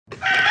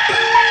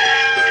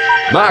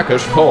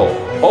Marcus Paul,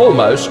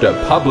 almost a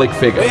public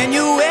figure.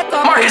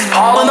 Marcus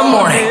Paul in the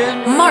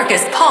morning.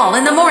 Marcus Paul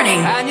in the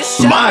morning.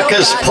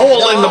 Marcus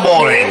Paul in the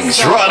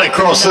mornings, right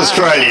across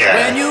Australia,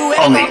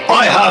 on the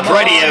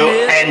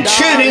iHeartRadio and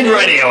TuneIn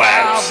radio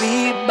apps.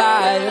 The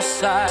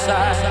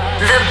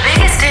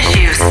biggest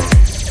issues.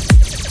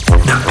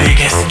 The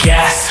biggest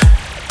guess.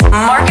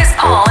 Marcus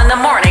Paul in the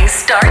morning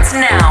starts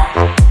now.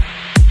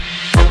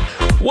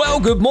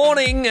 Well, good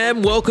morning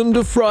and welcome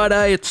to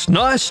Friday. It's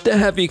nice to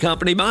have your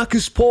company.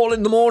 Marcus Paul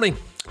in the morning.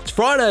 It's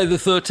Friday the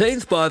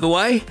 13th, by the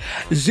way.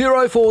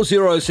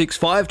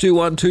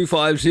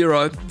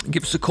 0406521250.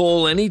 Give us a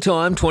call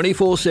anytime,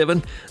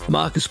 24/7.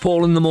 Marcus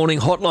Paul in the morning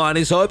hotline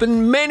is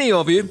open. Many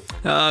of you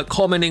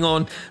commenting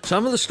on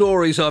some of the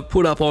stories I've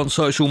put up on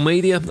social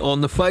media,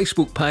 on the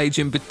Facebook page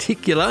in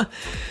particular.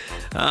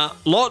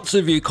 Lots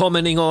of you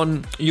commenting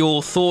on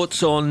your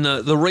thoughts on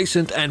the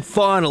recent and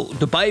final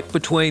debate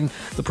between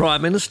the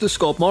Prime Minister,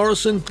 Scott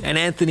Morrison, and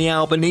Anthony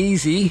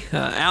Albanese.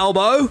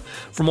 Albo,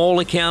 from all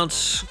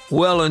accounts,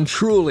 well and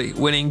truly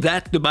winning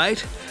that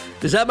debate.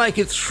 Does that make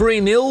it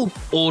 3-0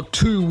 or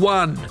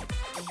 2-1?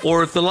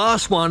 Or if the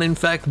last one, in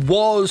fact,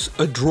 was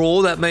a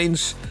draw, that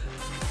means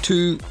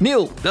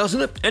 2-0, doesn't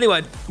it?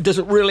 Anyway, does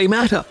it really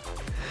matter?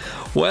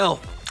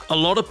 Well, a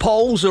lot of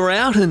polls are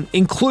out, and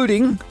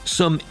including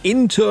some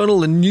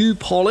internal and new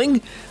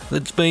polling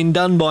that's been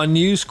done by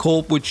News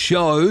Corp, which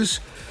shows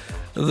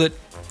that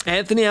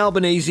Anthony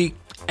Albanese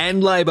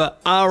and Labor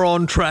are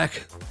on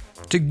track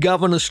to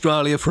govern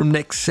Australia from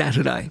next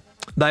Saturday.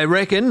 They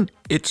reckon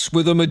it's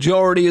with a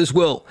majority as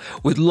well,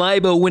 with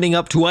Labor winning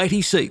up to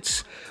 80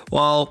 seats,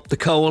 while the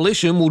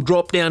coalition will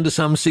drop down to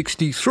some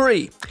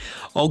 63.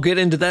 I'll get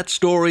into that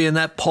story and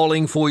that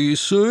polling for you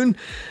soon.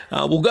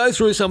 We'll go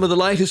through some of the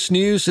latest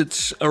news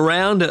that's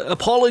around.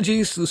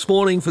 Apologies this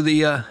morning for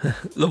the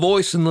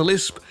voice and the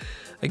lisp.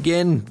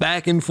 Again,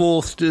 back and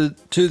forth to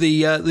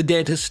the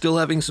dentist, still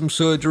having some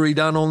surgery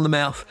done on the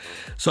mouth.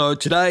 So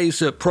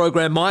today's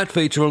program might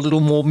feature a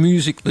little more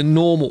music than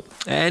normal,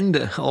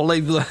 and I'll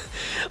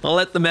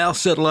let the mouth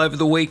settle over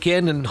the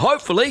weekend, and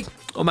hopefully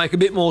I'll make a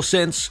bit more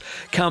sense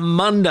come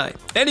Monday.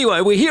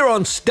 Anyway, we're here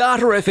on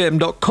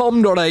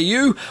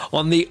starterfm.com.au,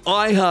 on the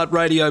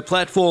iHeartRadio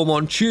platform,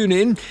 on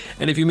TuneIn,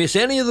 and if you miss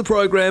any of the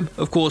program,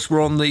 of course,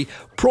 we're on the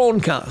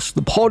PRAWNCAST,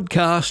 the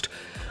podcast,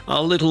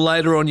 a little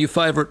later on your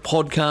favourite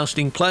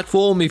podcasting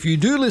platform. If you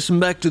do listen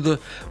back to the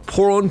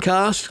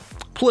Prawncast,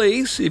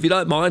 please, if you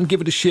don't mind,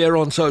 give it a share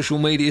on social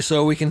media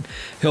so we can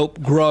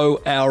help grow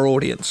our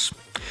audience.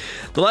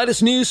 The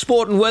latest news,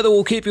 sport and weather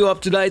will keep you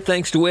up to date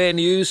thanks to Air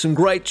News, some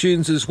great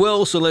tunes as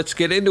well, so let's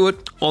get into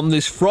it on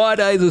this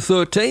Friday the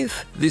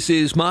 13th. This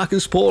is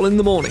Marcus Paul in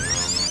the morning.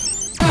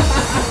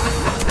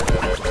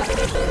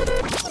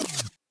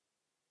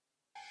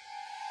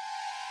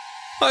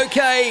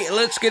 Okay,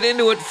 let's get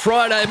into it.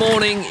 Friday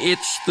morning,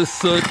 it's the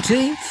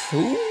 13th.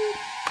 Ooh.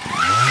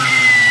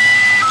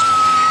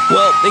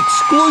 Well,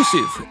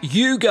 exclusive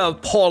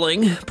YouGov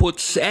polling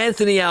puts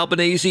Anthony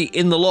Albanese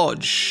in the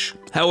lodge.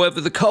 However,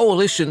 the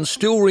coalition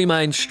still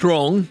remains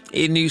strong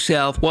in New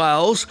South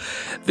Wales.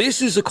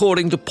 This is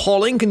according to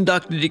polling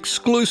conducted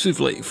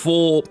exclusively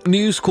for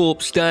News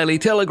Corp's Daily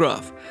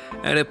Telegraph.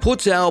 And it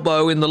puts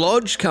Albo in the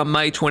lodge come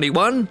May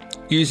 21,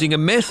 using a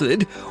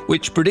method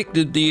which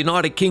predicted the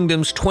United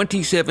Kingdom's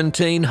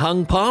 2017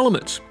 hung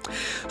parliaments.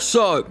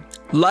 So,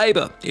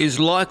 Labor is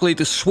likely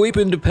to sweep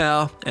into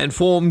power and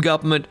form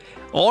government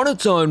on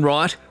its own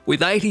right,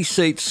 with 80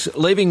 seats,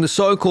 leaving the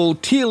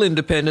so-called Teal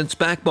independents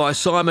backed by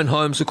Simon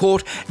Holmes a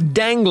Court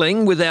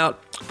dangling without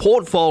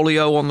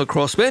portfolio on the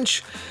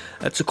crossbench.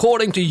 That's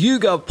according to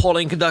YouGov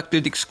polling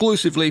conducted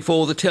exclusively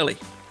for the telly.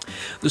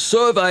 The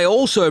survey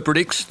also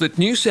predicts that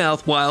New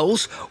South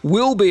Wales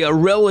will be a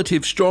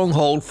relative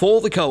stronghold for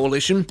the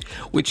coalition,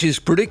 which is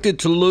predicted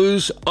to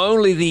lose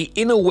only the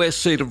inner west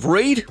seat of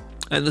Reid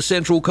and the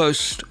Central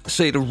Coast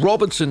seat of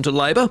Robertson to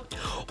Labor,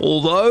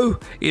 although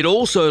it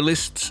also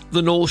lists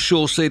the North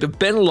Shore seat of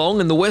Bennelong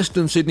and the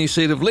Western Sydney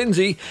seat of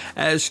Lindsay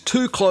as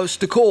too close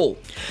to call.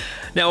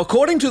 Now,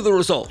 according to the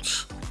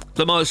results,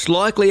 the most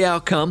likely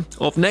outcome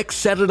of next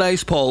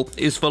Saturday's poll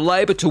is for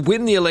Labor to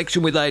win the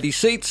election with 80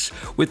 seats,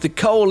 with the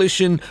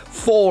coalition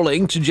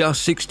falling to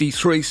just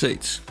 63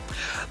 seats.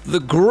 The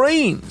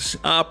Greens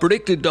are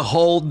predicted to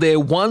hold their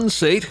one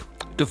seat,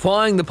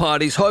 defying the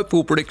party's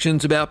hopeful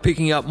predictions about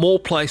picking up more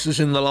places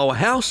in the lower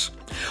house,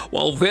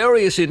 while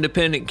various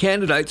independent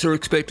candidates are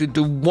expected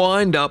to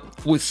wind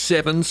up with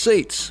 7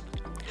 seats.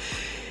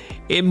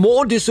 In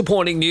more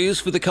disappointing news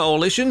for the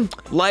coalition,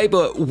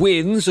 Labor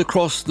wins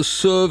across the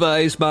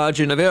survey's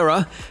margin of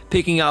error,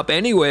 picking up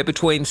anywhere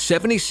between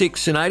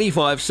 76 and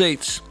 85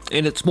 seats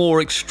in its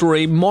more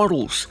extreme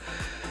models.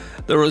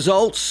 The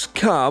results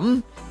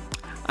come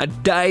a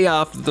day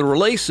after the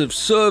release of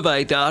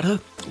survey data,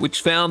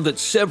 which found that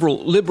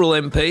several Liberal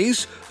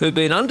MPs who've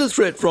been under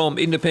threat from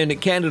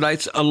independent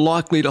candidates are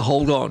likely to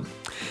hold on.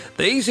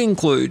 These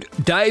include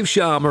Dave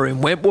Sharma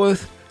in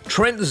Wentworth,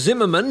 Trent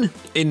Zimmerman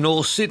in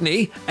North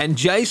Sydney, and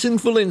Jason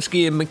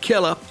Falinski in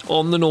Mackellar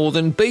on the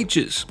Northern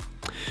Beaches.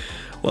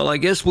 Well, I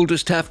guess we'll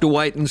just have to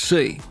wait and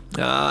see.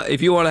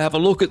 If you want to have a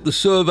look at the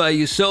survey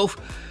yourself,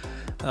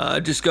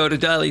 just go to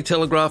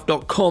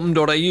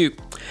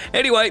dailytelegraph.com.au.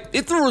 Anyway,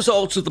 if the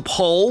results of the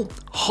poll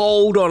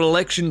hold on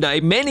election day,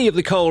 many of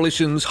the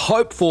coalition's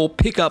hoped for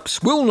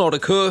pickups will not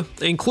occur,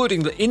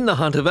 including in the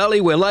Hunter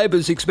Valley, where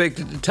Labor's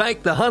expected to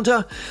take the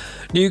Hunter,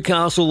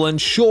 Newcastle and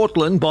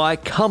Shortland by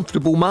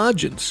comfortable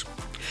margins.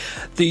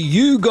 The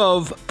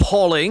YouGov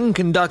polling,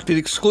 conducted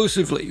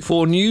exclusively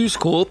for News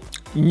Corp,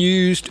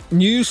 used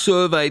new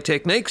survey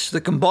techniques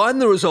that combine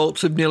the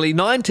results of nearly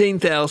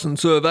 19,000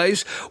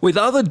 surveys with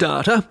other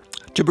data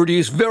to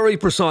produce very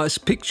precise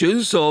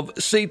pictures of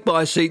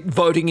seat-by-seat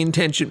voting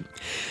intention.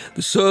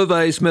 The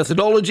survey's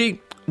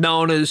methodology,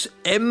 known as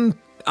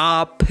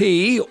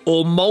MRP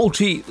or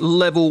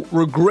multi-level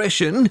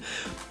regression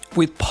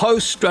with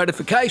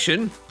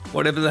post-stratification,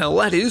 whatever the hell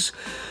that is,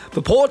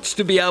 purports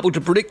to be able to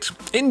predict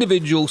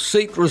individual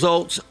seat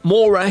results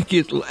more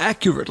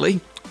accurately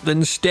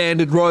than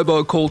standard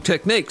robocall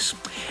techniques,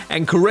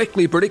 and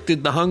correctly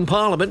predicted the hung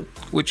parliament,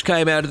 which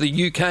came out of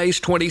the UK's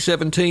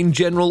 2017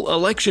 general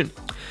election.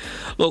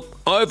 Look,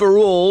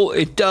 overall,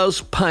 it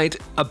does paint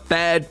a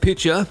bad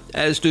picture,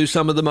 as do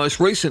some of the most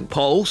recent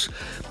polls,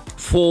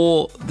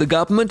 for the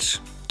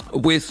government,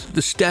 with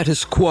the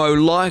status quo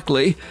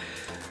likely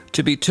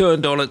to be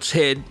turned on its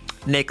head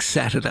next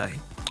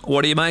Saturday.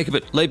 What do you make of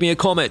it? Leave me a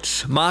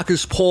comment.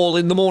 Marcus Paul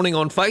in the morning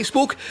on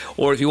Facebook,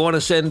 or if you want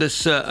to send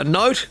us a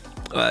note,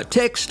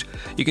 text,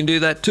 you can do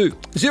that too.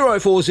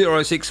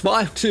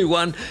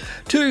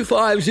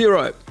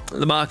 0406521250.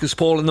 The Marcus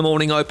Paul in the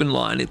morning open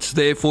line. It's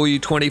there for you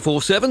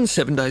 24/7,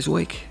 7 days a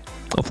week,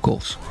 of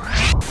course.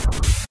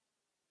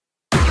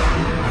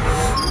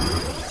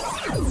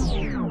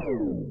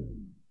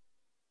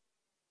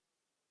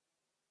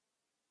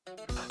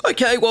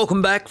 Okay,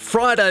 welcome back.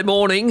 Friday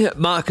morning,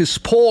 Marcus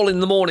Paul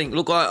in the morning.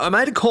 Look, I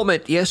made a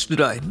comment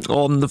yesterday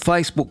on the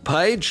Facebook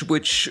page,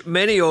 which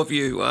many of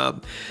you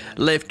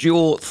left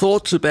your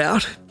thoughts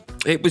about.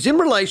 It was in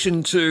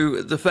relation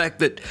to the fact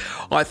that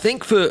I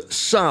think for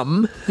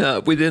some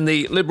within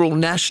the Liberal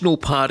National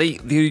Party,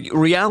 the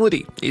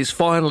reality is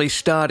finally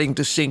starting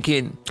to sink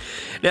in.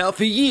 Now,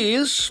 for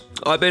years,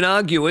 I've been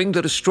arguing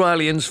that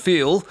Australians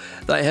feel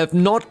they have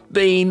not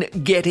been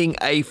getting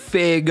a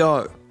fair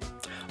go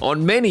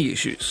on many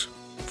issues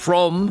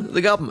from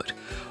the government.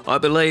 I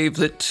believe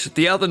that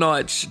the other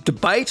night's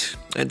debate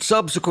and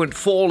subsequent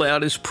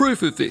fallout is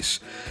proof of this.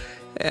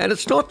 And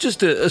it's not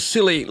just a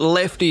silly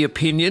lefty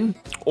opinion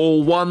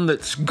or one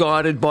that's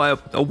guided by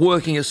a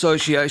working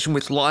association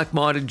with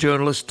like-minded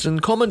journalists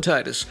and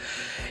commentators.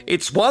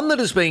 It's one that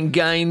has been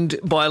gained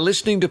by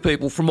listening to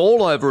people from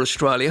all over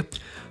Australia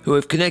who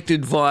have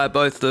connected via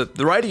both the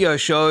radio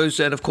shows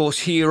and, of course,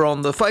 here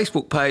on the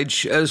Facebook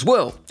page as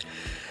well.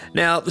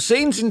 Now, the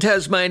scenes in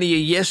Tasmania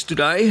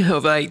yesterday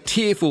of a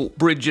tearful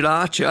Bridget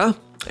Archer,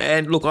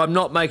 and look, I'm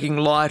not making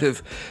light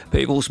of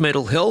people's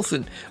mental health,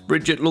 and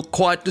Bridget looked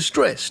quite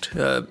distressed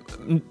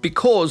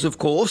because, of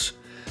course,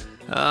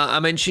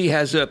 she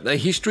has a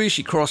history.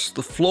 She crossed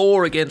the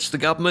floor against the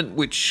government,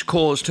 which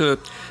caused her,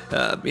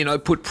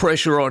 put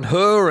pressure on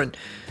her.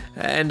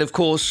 And of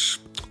course,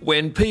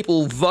 when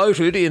people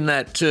voted in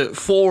that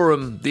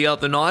forum the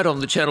other night on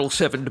the Channel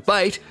 7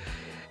 debate,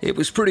 it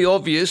was pretty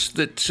obvious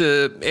that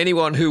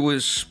anyone who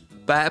was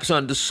perhaps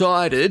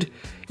undecided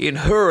in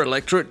her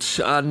electorate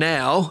are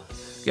now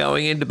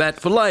going into bat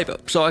for Labor.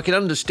 So I can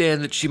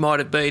understand that she might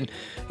have been,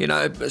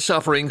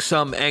 suffering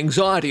some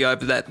anxiety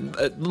over that.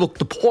 Look,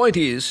 the point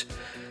is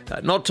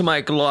not to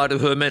make light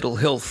of her mental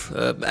health,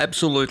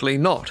 absolutely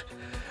not.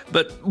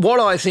 But what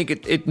I think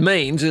it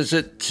means is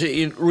that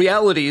in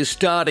reality is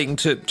starting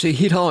to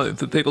hit home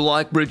for people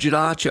like Bridget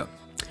Archer.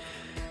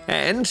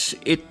 And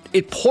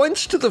it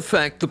points to the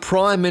fact the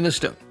Prime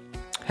Minister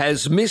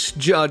has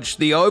misjudged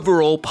the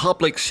overall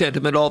public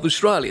sentiment of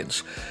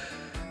Australians.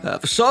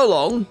 For so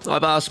long,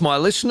 I've asked my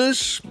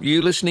listeners,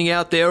 you listening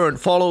out there and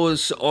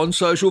followers on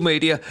social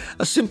media,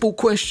 a simple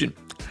question.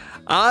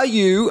 Are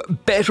you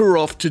better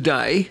off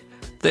today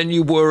than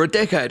you were a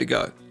decade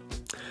ago?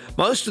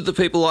 Most of the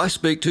people I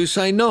speak to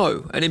say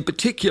no, and in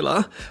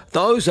particular,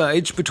 those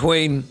aged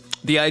between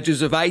the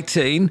ages of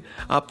 18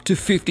 up to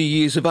 50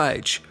 years of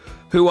age,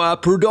 who are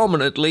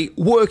predominantly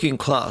working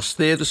class.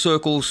 They're the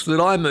circles that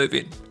I move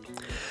in.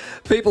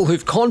 People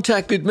who've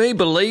contacted me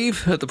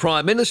believe that the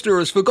Prime Minister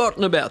has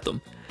forgotten about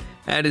them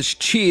and has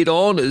cheered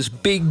on as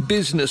big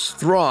business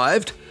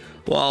thrived,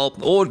 while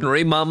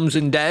ordinary mums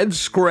and dads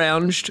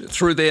scrounged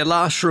through their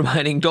last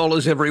remaining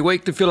dollars every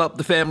week to fill up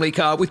the family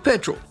car with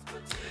petrol.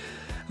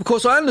 Of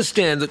course, I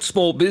understand that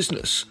small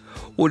business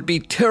would be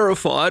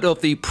terrified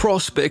of the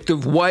prospect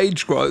of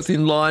wage growth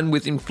in line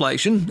with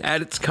inflation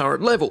at its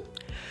current level.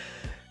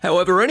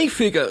 However, any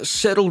figure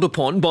settled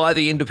upon by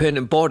the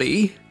independent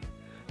body,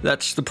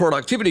 that's the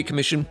Productivity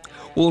Commission,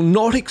 will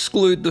not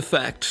exclude the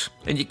fact,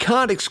 and you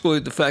can't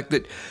exclude the fact,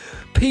 that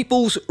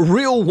people's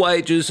real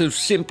wages have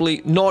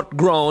simply not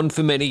grown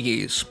for many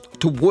years.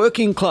 To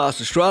working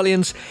class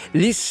Australians,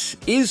 this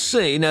is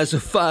seen as a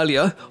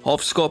failure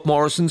of Scott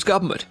Morrison's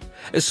government,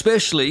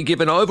 especially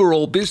given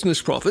overall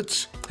business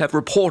profits have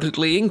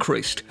reportedly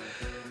increased.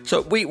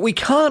 So we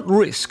can't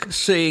risk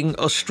seeing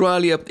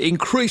Australia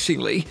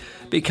increasingly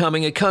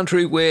becoming a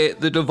country where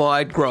the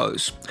divide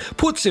grows.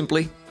 Put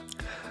simply,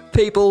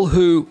 people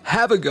who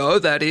have a go,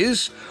 that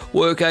is,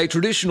 work a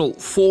traditional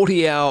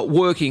 40-hour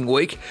working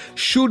week,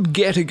 should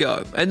get a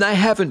go, and they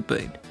haven't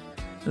been.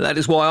 And that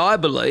is why I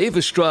believe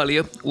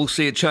Australia will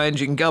see a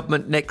change in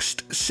government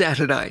next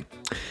Saturday.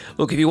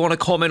 Look, if you want to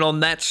comment on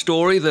that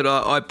story that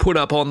I put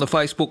up on the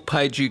Facebook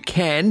page, you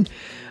can.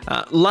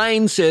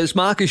 Lane says,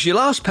 Marcus, your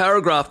last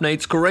paragraph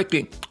needs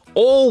correcting.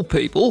 All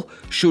people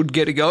should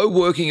get a go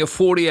working a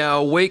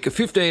 40-hour week, a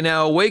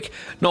 15-hour week,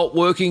 not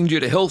working due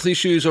to health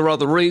issues or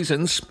other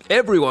reasons.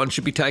 Everyone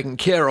should be taken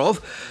care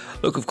of.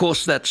 Look, of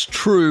course, that's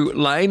true,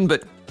 Lane,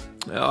 but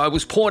I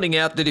was pointing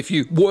out that if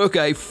you work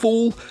a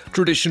full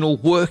traditional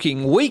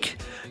working week,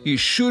 you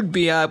should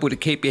be able to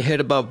keep your head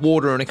above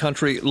water in a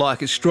country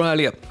like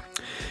Australia.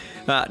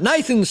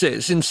 Nathan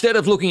says, instead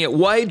of looking at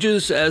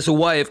wages as a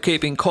way of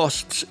keeping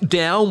costs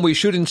down, we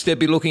should instead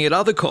be looking at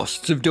other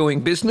costs of doing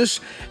business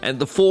and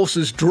the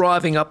forces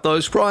driving up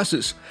those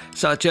prices,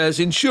 such as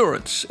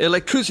insurance,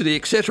 electricity,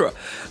 etc.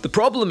 The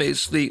problem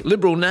is the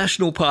Liberal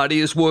National Party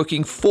is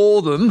working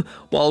for them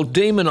while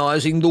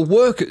demonising the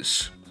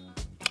workers.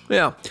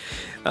 Now,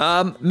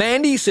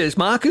 Mandy says,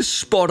 Marcus,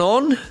 spot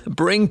on.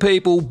 Bring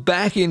people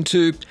back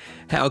into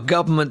how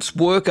governments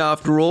work.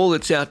 After all,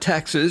 it's our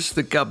taxes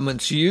that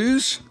governments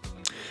use.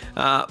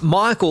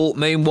 Michael,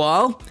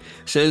 meanwhile,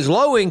 says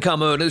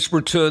low-income earners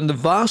return the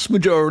vast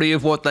majority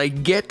of what they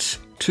get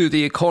to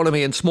the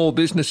economy and small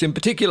business in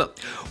particular.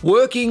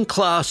 Working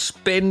class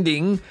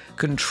spending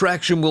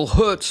contraction will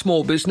hurt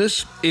small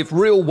business if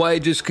real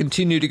wages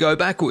continue to go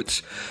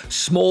backwards.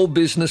 Small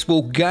business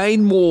will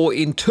gain more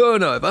in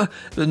turnover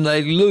than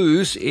they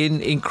lose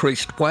in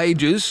increased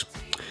wages.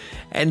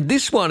 And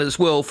this one as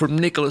well from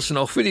Nicholas, and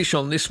I'll finish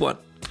on this one.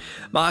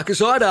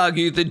 Marcus, I'd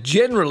argue that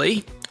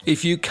generally,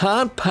 if you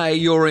can't pay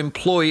your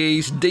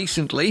employees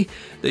decently,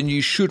 then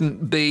you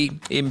shouldn't be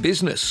in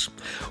business.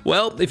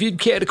 Well, if you'd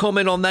care to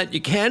comment on that, you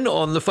can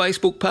on the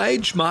Facebook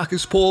page,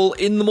 Marcus Paul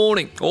in the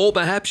Morning. Or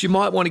perhaps you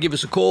might want to give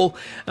us a call.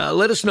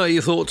 Let us know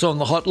your thoughts on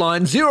the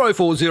hotline,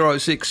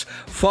 0406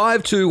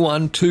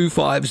 521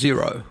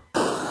 250.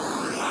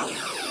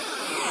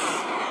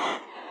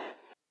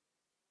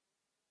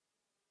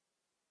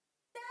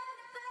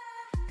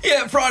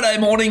 Yeah, Friday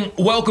morning.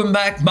 Welcome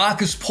back.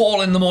 Marcus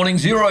Paul in the Morning.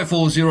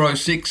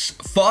 0406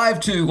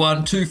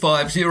 521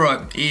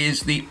 250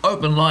 is the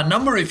open line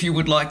number if you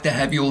would like to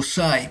have your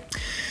say.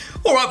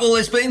 All right, well,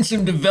 there's been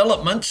some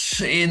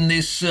developments in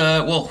this,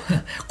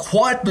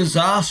 quite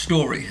bizarre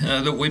story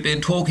that we've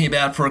been talking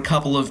about for a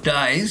couple of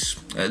days.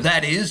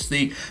 That is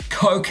the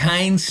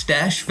cocaine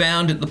stash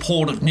found at the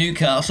port of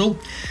Newcastle.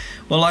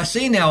 Well, I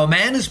see now a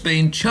man has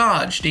been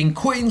charged in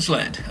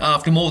Queensland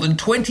after more than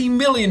 $20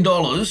 million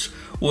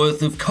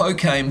worth of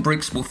cocaine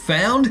bricks were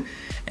found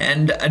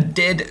and a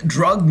dead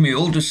drug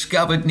mule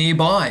discovered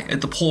nearby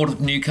at the port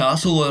of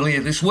Newcastle earlier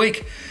this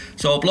week.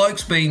 So a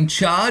bloke's been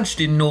charged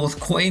in North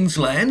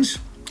Queensland.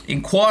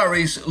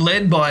 Inquiries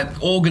led by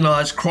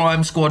organised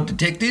crime squad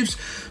detectives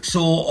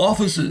saw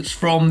officers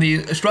from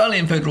the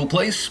Australian Federal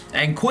Police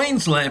and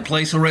Queensland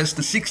Police arrest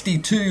a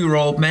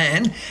 62-year-old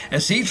man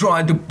as he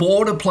tried to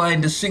board a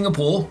plane to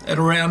Singapore at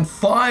around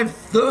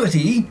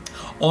 5:30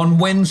 on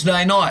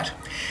Wednesday night.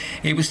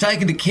 He was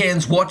taken to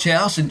Cairns Watch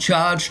House and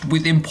charged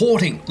with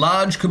importing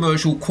large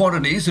commercial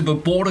quantities of a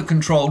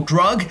border-controlled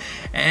drug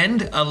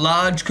and a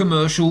large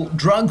commercial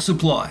drug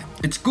supply.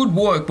 It's good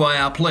work by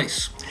our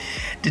police.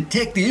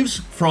 Detectives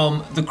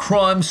from the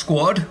crime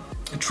squad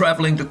are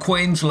travelling to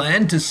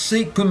Queensland to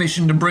seek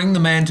permission to bring the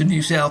man to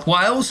New South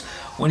Wales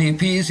when he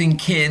appears in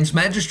Cairns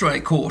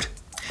Magistrate Court.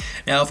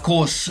 Now, of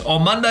course,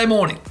 on Monday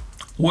morning,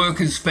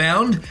 workers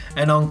found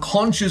an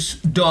unconscious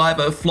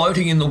diver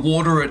floating in the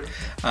water at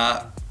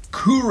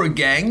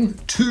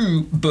Kooragang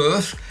 2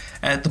 berth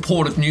at the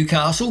port of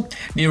Newcastle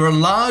near a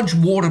large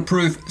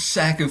waterproof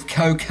sack of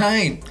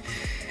cocaine.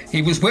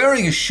 He was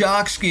wearing a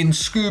sharkskin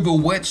scuba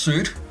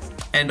wetsuit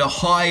and a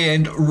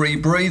high-end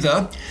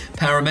rebreather.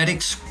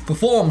 Paramedics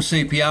performed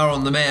CPR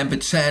on the man,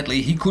 but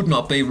sadly he could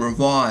not be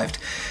revived.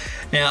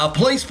 Now,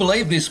 police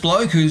believe this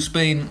bloke, who's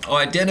been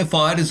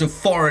identified as a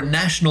foreign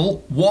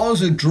national,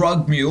 was a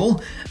drug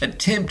mule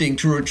attempting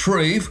to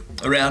retrieve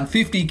around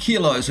 50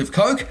 kilos of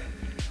coke,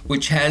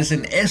 which has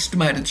an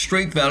estimated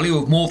street value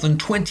of more than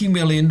 $20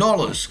 million,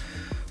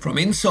 from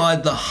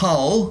inside the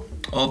hull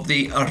of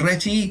the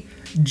Areti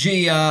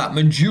GR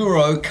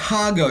Majuro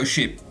cargo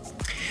ship.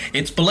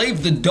 It's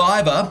believed the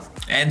diver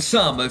and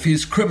some of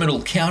his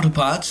criminal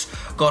counterparts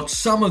got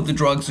some of the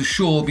drugs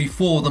ashore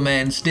before the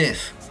man's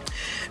death.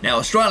 Now,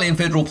 Australian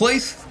Federal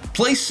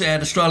Police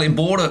and Australian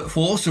Border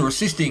Force are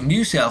assisting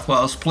New South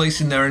Wales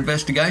Police in their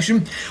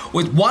investigation,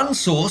 with one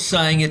source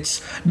saying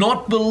it's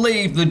not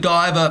believed the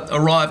diver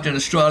arrived in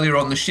Australia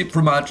on the ship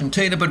from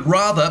Argentina, but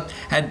rather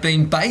had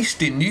been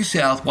based in New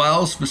South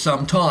Wales for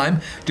some time,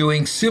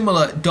 doing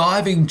similar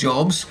diving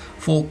jobs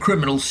for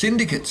criminal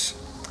syndicates.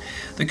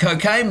 The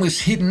cocaine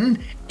was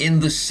hidden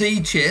in the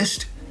sea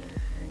chest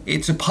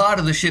It's a part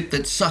of the ship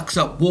that sucks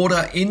up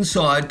water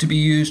inside to be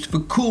used for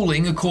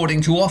cooling,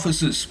 according to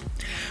officers.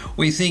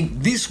 We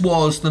think this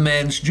was the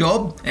man's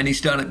job, and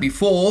he's done it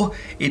before.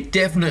 It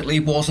definitely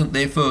wasn't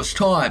their first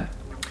time.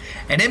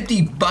 An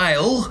empty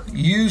bale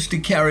used to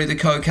carry the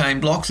cocaine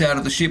blocks out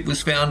of the ship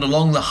was found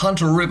along the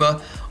Hunter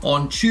River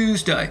on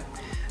Tuesday.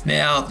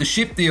 Now, the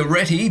ship, the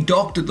Areti,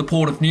 docked at the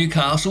port of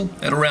Newcastle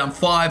at around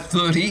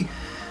 5:30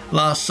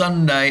 last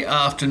Sunday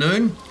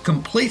afternoon,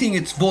 completing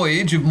its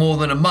voyage of more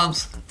than a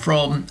month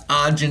from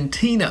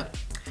Argentina.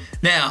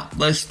 Now,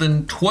 less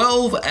than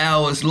 12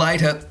 hours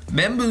later,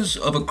 members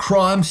of a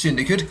crime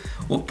syndicate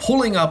were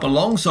pulling up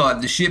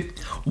alongside the ship,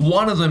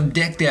 one of them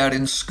decked out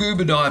in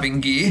scuba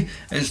diving gear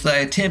as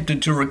they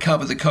attempted to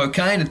recover the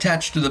cocaine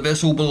attached to the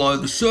vessel below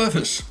the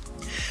surface.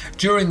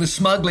 During the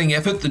smuggling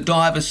effort, the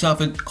diver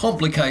suffered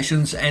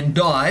complications and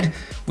died,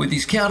 with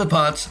his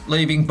counterparts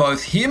leaving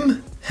both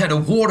him and a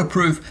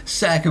waterproof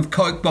sack of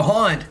coke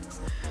behind.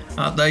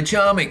 Aren't they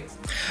charming?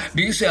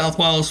 New South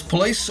Wales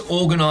Police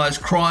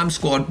Organised Crime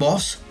Squad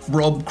boss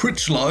Rob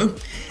Critchlow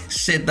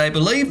said they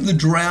believed the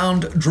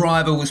drowned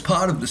driver was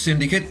part of the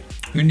syndicate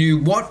who knew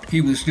what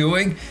he was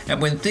doing,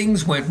 and when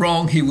things went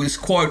wrong he was,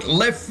 quote,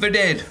 left for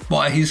dead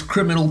by his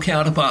criminal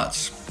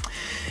counterparts.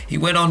 He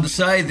went on to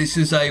say this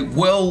is a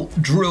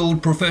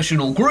well-drilled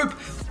professional group,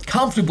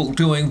 comfortable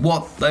doing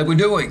what they were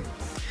doing.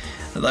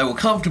 They were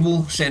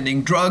comfortable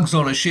sending drugs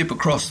on a ship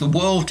across the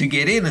world to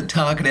get in and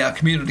target our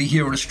community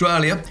here in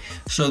Australia,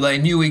 so they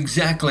knew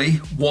exactly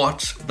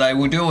what they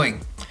were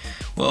doing.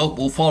 Well,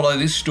 we'll follow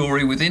this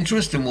story with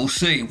interest and we'll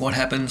see what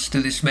happens to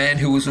this man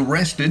who was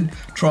arrested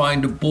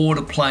trying to board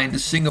a plane to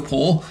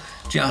Singapore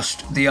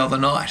just the other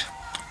night.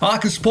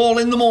 Marcus Paul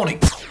in the morning.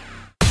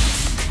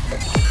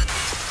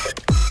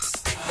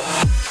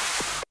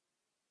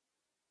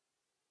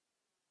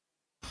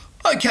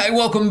 Okay,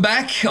 welcome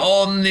back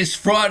on this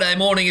Friday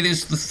morning. It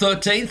is the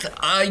 13th.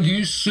 Are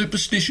you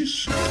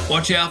superstitious?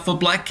 Watch out for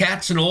black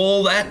cats and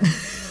all that.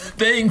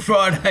 Being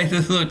Friday the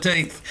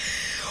 13th.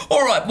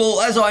 All right,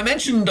 well, as I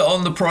mentioned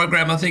on the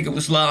program, I think it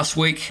was last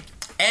week,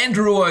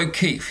 Andrew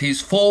O'Keefe,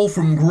 his fall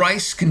from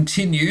grace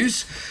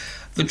continues.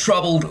 The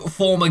troubled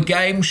former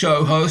game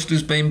show host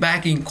has been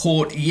back in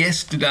court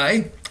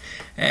yesterday,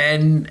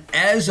 and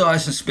as I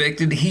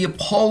suspected, he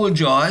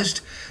apologised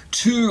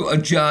to a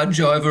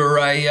judge over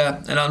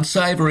an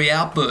unsavoury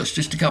outburst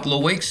just a couple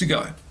of weeks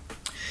ago.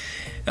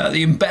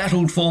 The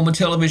embattled former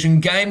television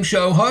game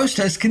show host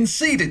has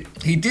conceded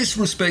he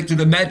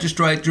disrespected a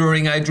magistrate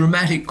during a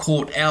dramatic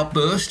court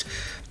outburst.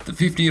 The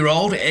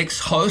 50-year-old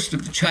ex-host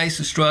of the Chase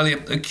Australia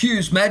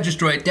accused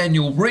Magistrate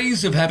Daniel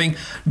Rees of having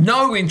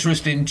no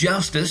interest in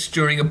justice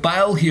during a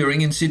bail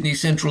hearing in Sydney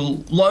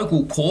Central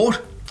Local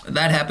Court.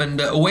 That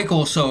happened a week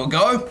or so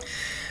ago.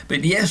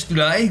 But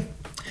yesterday,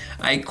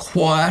 a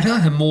quieter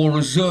and more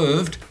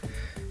reserved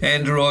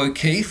Andrew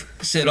O'Keefe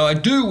said, I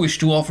do wish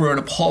to offer an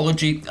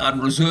apology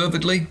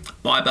unreservedly.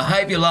 My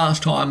behaviour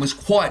last time was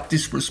quite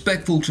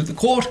disrespectful to the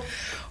court.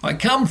 I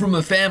come from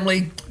a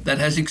family that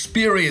has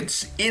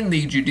experience in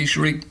the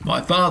judiciary.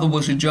 My father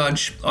was a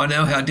judge. I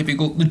know how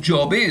difficult the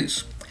job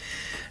is.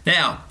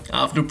 Now,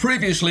 after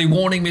previously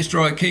warning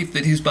Mr O'Keefe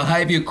that his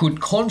behaviour could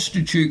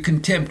constitute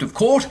contempt of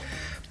court,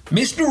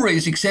 Mr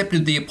Rees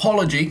accepted the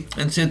apology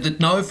and said that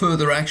no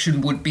further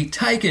action would be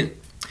taken.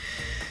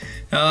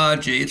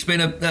 It's been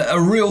a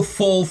real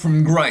fall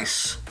from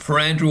grace for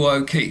Andrew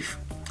O'Keefe.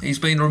 He's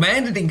been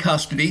remanded in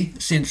custody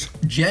since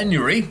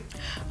January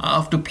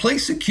after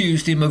police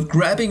accused him of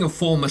grabbing a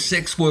former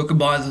sex worker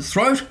by the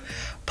throat,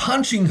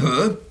 punching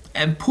her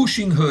and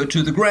pushing her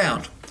to the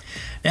ground.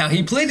 Now,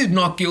 he pleaded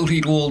not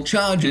guilty to all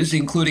charges,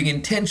 including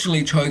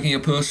intentionally choking a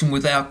person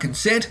without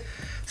consent,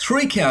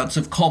 3 counts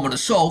of common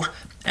assault,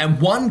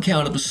 and 1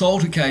 count of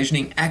assault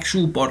occasioning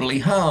actual bodily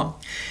harm.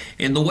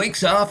 In the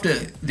weeks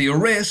after the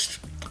arrest,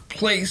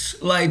 police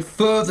laid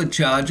further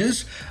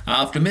charges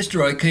after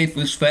Mr O'Keefe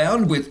was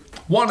found with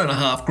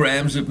 1.5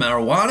 grams of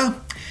marijuana.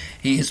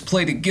 He has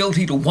pleaded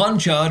guilty to 1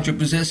 charge of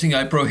possessing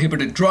a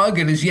prohibited drug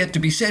and is yet to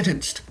be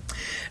sentenced.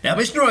 Now,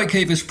 Mr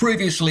O'Keefe has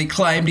previously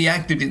claimed he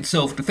acted in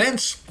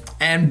self-defence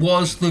and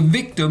was the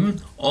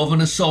victim of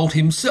an assault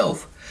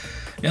himself.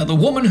 Now, the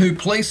woman who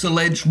police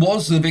alleged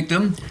was the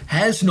victim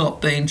has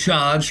not been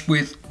charged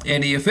with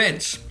any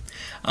offence.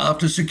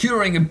 After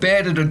securing a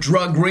bed at a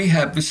drug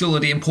rehab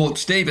facility in Port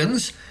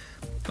Stephens,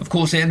 of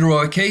course, Andrew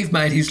O'Keefe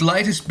made his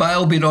latest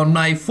bail bid on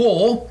May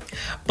 4,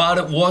 but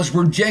it was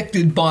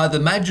rejected by the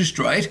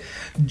magistrate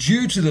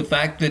due to the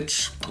fact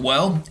that,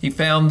 well, he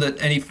found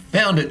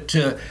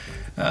it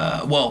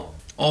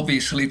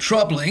obviously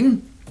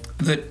troubling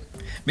that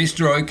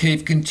Mr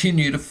O'Keefe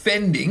continued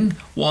offending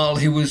while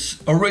he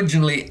was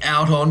originally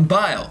out on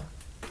bail.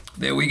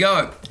 There we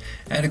go.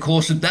 And of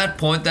course, at that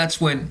point, that's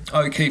when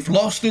O'Keefe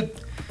lost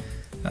it.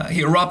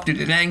 He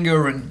erupted in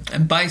anger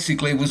and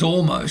basically was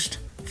almost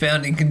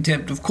found in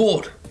contempt of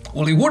court.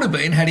 Well, he would have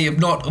been had he have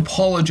not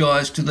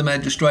apologised to the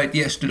magistrate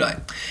yesterday.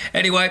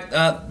 Anyway,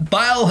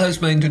 bail has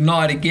been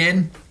denied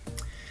again.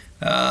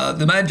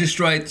 The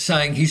magistrate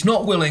saying he's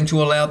not willing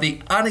to allow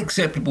the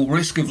unacceptable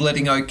risk of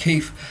letting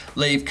O'Keefe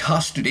leave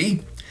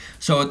custody.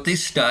 So at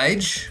this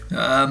stage,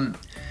 no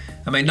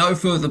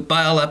further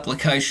bail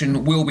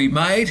application will be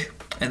made,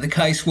 and the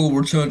case will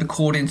return to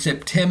court in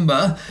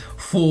September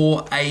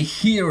for a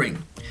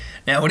hearing.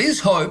 Now, it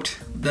is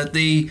hoped that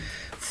the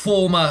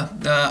former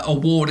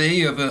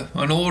awardee of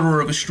an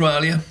Order of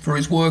Australia for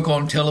his work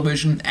on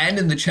television and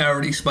in the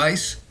charity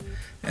space,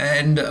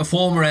 and a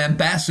former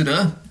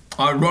ambassador,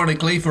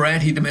 ironically, for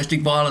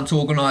anti-domestic violence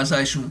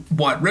organisation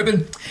White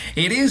Ribbon,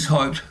 it is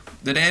hoped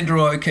that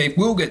Andrew O'Keefe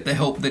will get the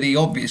help that he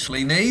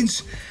obviously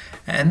needs,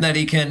 and that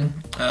he can,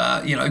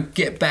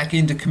 get back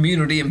into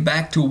community and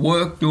back to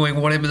work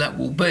doing whatever that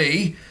will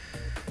be,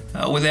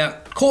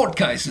 without court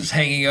cases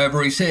hanging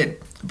over his head.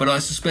 But I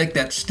suspect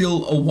that's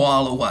still a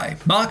while away.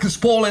 Marcus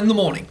Paul in the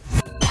morning.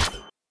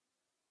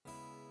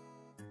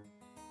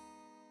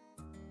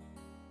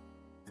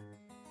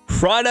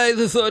 Friday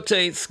the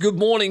 13th, good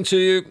morning to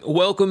you.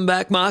 Welcome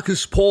back,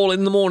 Marcus Paul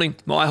in the morning.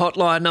 My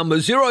hotline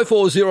number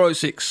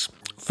 0406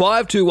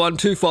 521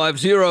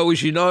 250.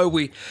 As you know,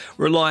 we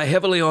rely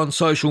heavily on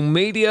social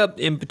media,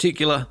 in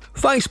particular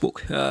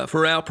Facebook,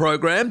 for our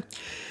program.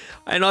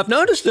 And I've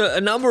noticed a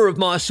number of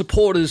my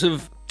supporters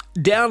have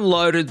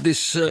downloaded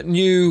this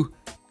new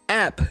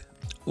app,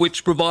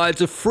 which provides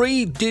a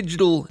free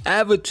digital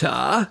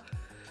avatar.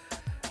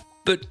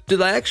 But do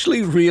they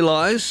actually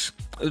realise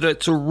that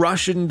it's a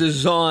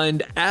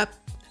Russian-designed app,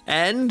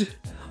 and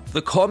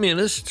the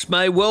communists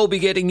may well be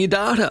getting your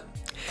data?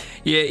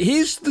 Yeah,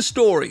 here's the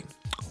story.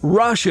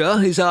 Russia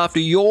is after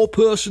your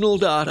personal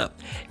data.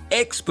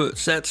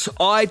 Experts, that's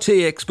IT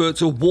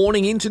experts, are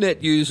warning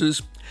internet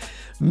users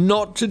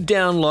not to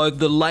download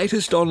the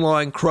latest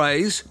online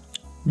craze,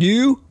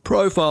 new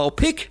profile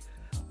pic,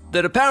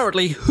 that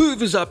apparently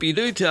hoovers up your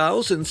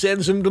details and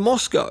sends them to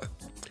Moscow.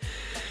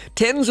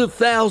 Tens of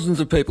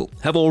thousands of people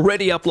have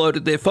already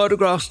uploaded their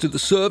photographs to the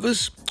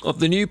servers of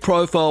the new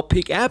Profile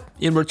Pic app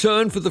in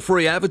return for the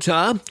free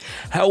avatar.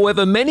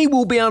 However, many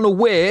will be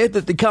unaware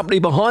that the company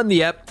behind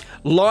the app,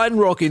 Line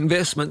Rock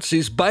Investments,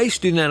 is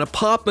based in an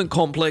apartment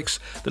complex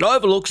that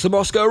overlooks the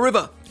Moscow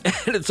River.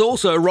 And it's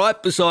also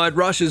right beside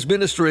Russia's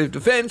Ministry of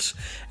Defence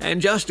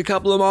and just a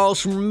couple of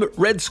miles from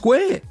Red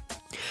Square.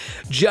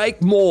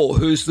 Jake Moore,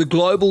 who's the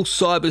Global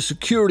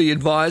Cybersecurity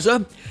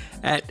Advisor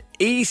at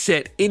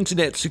ESET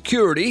Internet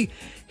Security,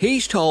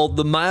 he's told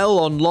the Mail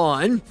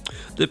Online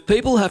that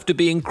people have to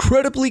be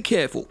incredibly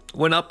careful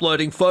when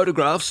uploading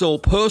photographs or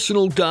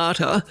personal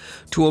data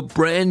to a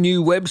brand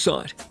new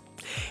website.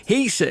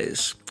 He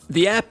says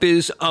the app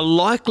is a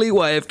likely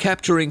way of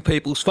capturing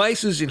people's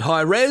faces in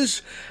high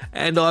res,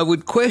 and I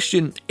would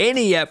question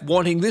any app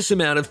wanting this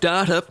amount of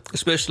data,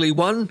 especially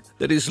one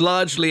that is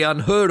largely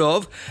unheard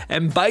of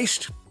and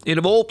based in,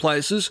 of all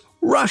places,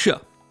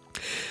 Russia.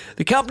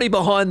 The company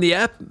behind the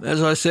app,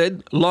 as I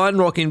said, Line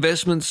Rock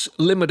Investments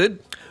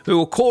Limited, who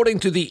according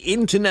to the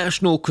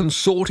International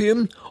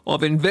Consortium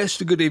of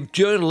Investigative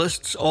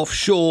Journalists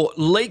Offshore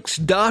Leaks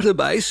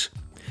database,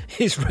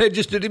 is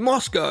registered in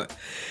Moscow.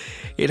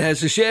 It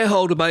has a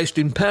shareholder based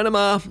in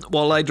Panama,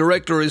 while a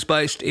director is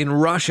based in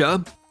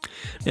Russia.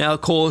 Now,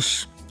 of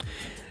course,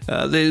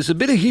 there's a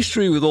bit of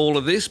history with all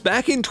of this.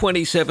 Back in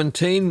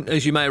 2017,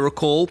 as you may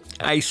recall,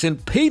 a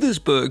St.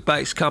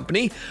 Petersburg-based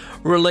company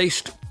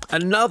released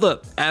another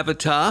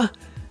avatar,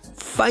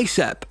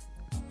 FaceApp,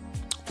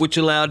 which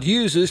allowed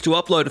users to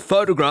upload a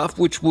photograph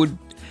which would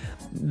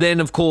then,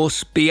 of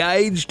course, be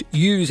aged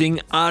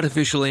using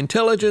artificial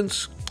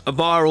intelligence. A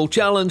viral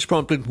challenge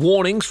prompted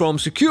warnings from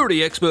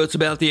security experts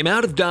about the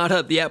amount of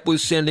data the app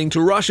was sending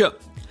to Russia.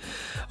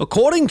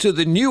 According to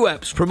the new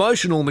app's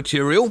promotional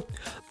material,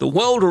 the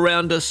world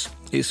around us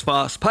is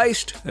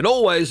fast-paced and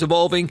always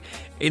evolving.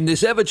 In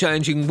this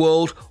ever-changing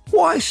world,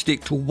 why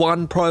stick to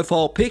one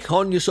profile pic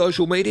on your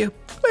social media?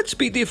 Let's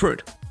be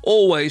different,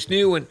 always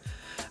new and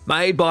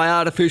made by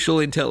artificial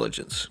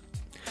intelligence.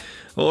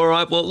 All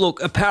right, well,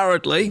 look,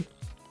 apparently,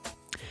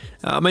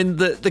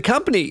 the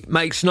company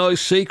makes no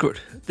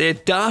secret. Their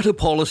data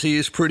policy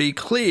is pretty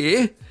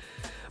clear.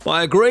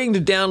 By agreeing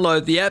to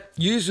download the app,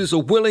 users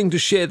are willing to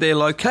share their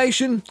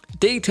location,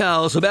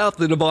 details about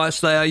the device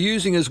they are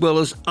using, as well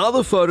as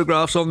other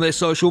photographs on their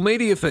social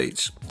media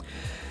feeds.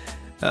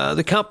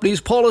 The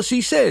company's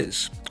policy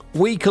says,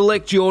 we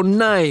collect your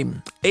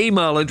name,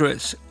 email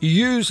address,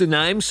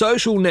 username,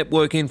 social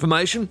network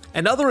information,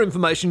 and other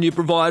information you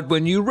provide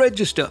when you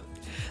register.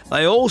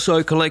 They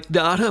also collect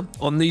data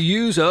on the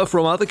user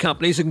from other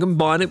companies and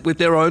combine it with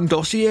their own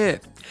dossier.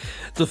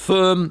 The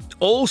firm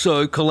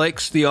also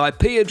collects the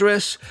IP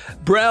address,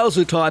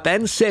 browser type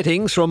and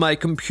settings from a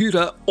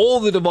computer or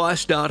the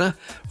device data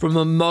from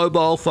a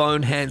mobile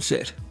phone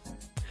handset.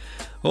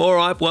 All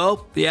right,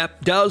 well, the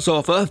app does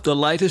offer the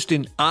latest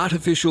in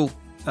artificial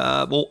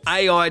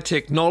AI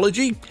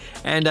technology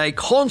and a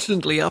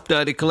constantly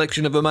updated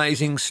collection of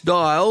amazing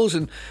styles,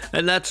 and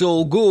that's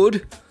all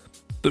good.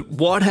 But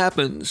what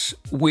happens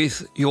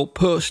with your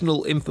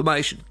personal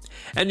information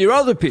and your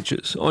other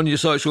pictures on your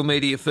social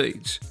media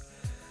feeds?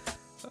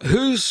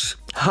 Who's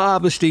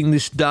harvesting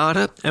this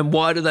data and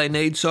why do they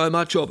need so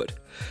much of it?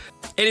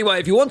 Anyway,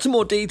 if you want some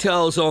more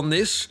details on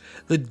this,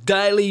 the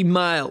Daily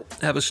Mail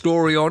have a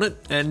story on it,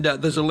 and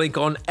there's a link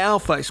on our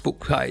Facebook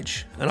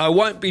page. And I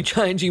won't be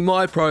changing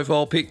my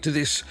profile pic to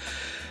this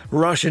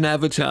Russian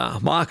avatar.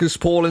 Marcus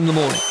Paul in the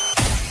morning.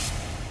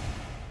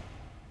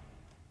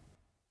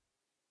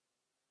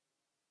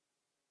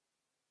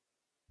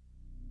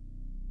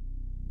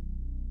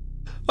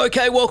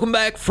 Okay, welcome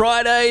back.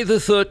 Friday the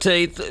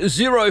 13th,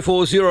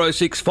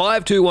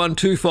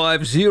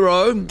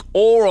 0406521250,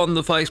 or on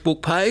the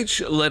Facebook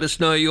page. Let us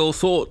know your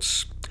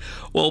thoughts.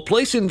 Well,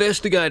 police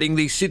investigating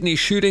the Sydney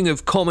shooting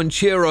of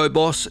Comanchero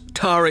boss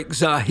Tariq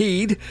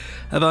Zahid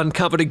have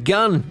uncovered a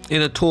gun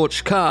in a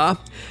torched car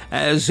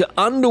as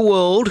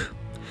Underworld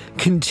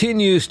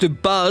continues to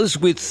buzz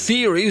with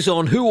theories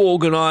on who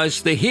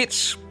organised the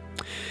hits.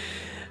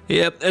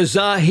 Yep,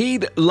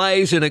 Zahid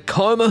lays in a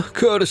coma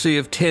courtesy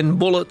of 10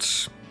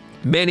 bullets,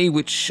 many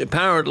which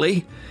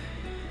apparently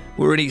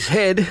were in his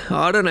head.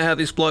 I don't know how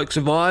this bloke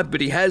survived,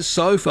 but he has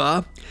so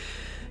far.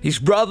 His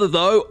brother,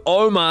 though,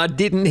 Omar,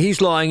 didn't.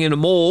 He's lying in a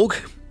morgue.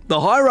 The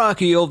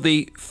hierarchy of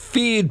the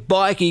feared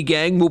bikie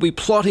gang will be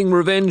plotting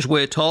revenge,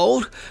 we're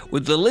told,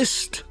 with the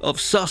list of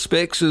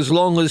suspects as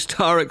long as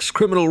Tariq's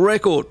criminal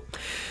record.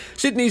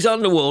 Sydney's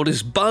Underworld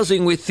is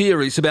buzzing with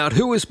theories about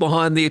who is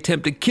behind the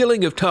attempted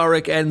killing of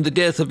Tariq and the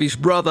death of his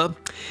brother.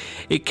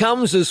 It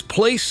comes as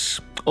police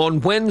on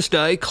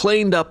Wednesday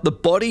cleaned up the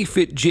Body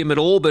Fit gym at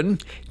Auburn,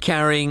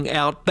 carrying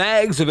out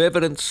bags of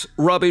evidence,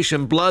 rubbish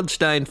and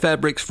blood-stained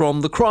fabrics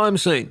from the crime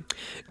scene.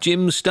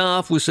 Gym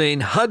staff were seen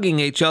hugging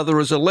each other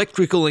as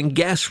electrical and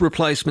gas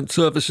replacement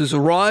services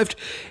arrived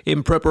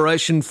in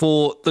preparation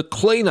for the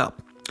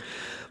clean-up.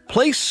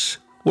 Police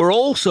were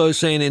also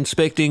seen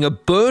inspecting a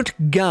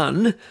burnt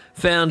gun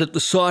found at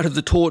the site of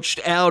the torched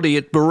Audi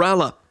at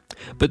Baralla,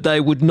 but they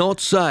would not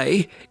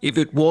say if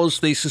it was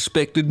the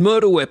suspected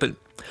murder weapon.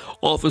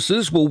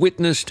 Officers were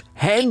witnessed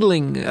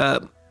handling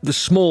the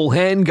small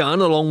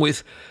handgun along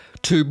with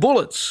 2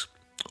 bullets.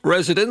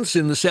 Residents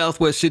in the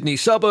southwest Sydney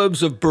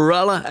suburbs of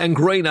Baralla and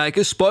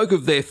Greenacre spoke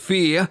of their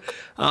fear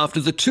after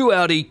the 2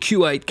 Audi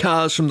Q8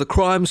 cars from the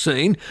crime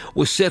scene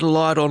were set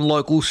alight on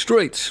local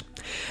streets.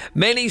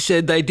 Many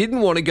said they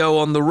didn't want to go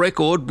on the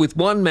record, with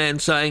one man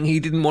saying he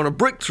didn't want a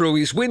brick through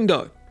his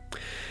window.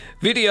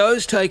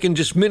 Videos taken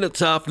just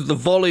minutes after the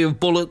volley of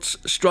bullets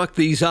struck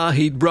the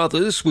Zahid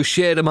brothers were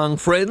shared among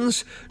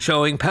friends,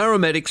 showing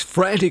paramedics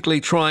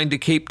frantically trying to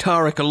keep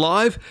Tariq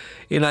alive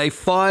in a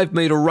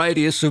 5-metre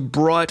radius of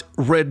bright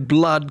red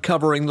blood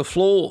covering the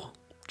floor.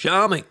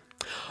 Charming.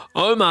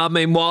 Omar,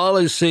 meanwhile,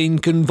 is seen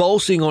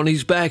convulsing on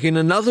his back in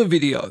another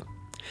video.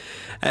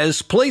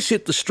 As police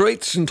hit the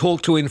streets and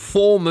talk to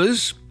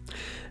informers,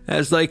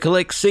 as they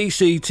collect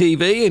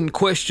CCTV and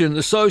question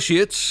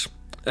associates,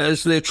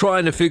 as they're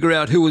trying to figure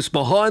out who was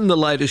behind the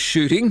latest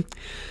shooting,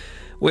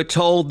 we're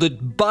told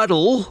that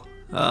Buddle,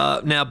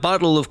 now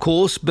Buddle of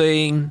course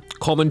being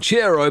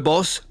Comanchero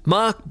boss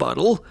Mark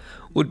Buddle,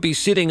 would be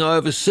sitting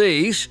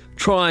overseas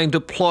trying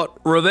to plot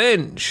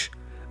revenge.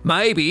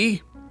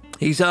 Maybe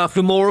he's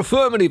after more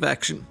affirmative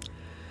action.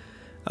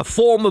 A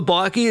former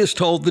bikie has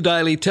told the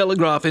Daily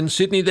Telegraph in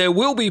Sydney there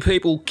will be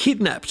people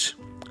kidnapped,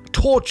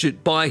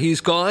 tortured by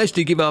his guys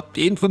to give up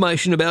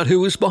information about who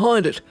was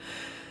behind it.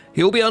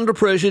 He'll be under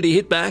pressure to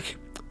hit back,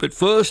 but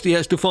first he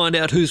has to find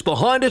out who's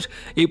behind it.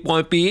 It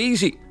won't be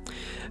easy.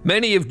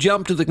 Many have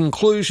jumped to the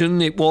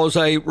conclusion it was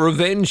a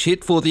revenge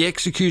hit for the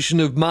execution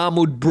of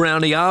Mahmoud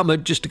Brownie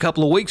Ahmed just a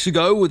couple of weeks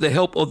ago with the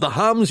help of the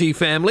Hamzi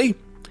family.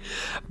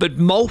 But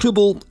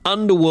multiple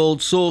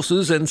underworld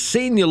sources and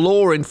senior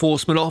law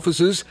enforcement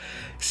officers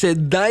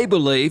said they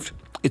believed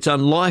it's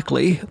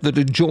unlikely that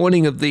a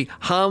joining of the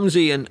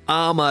Hamzi and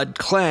Ahmad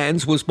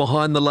clans was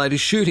behind the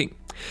latest shooting.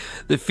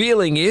 The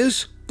feeling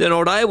is they're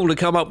not able to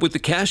come up with the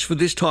cash for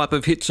this type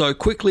of hit so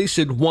quickly,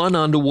 said one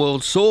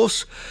underworld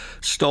source.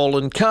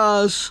 Stolen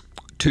cars,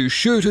 2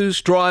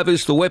 shooters,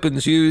 drivers, the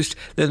weapons used,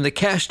 then the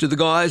cash to the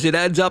guys, it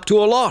adds up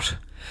to a lot.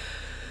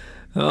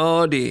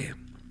 Oh dear.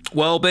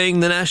 Well,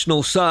 being the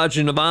National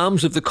Sergeant of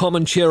Arms of the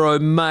Comanchero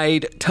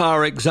made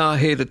Tariq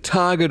Zahid a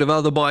target of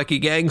other bikie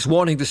gangs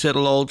wanting to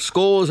settle old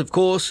scores, of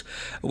course.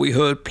 We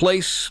heard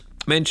police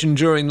mention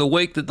during the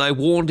week that they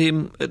warned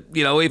him,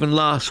 even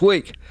last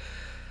week,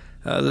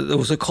 that there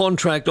was a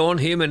contract on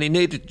him and he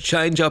needed to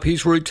change up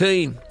his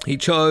routine. He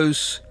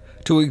chose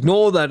to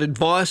ignore that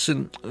advice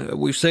and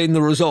we've seen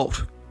the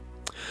result.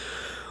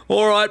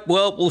 All right,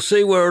 well, we'll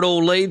see where it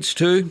all leads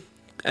to.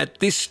 At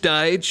this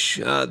stage,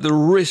 the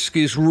risk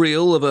is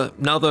real of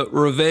another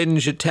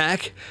revenge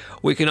attack.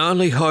 We can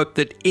only hope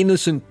that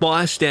innocent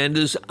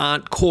bystanders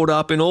aren't caught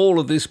up in all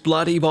of this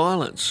bloody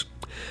violence.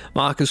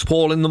 Marcus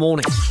Paul in the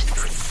morning.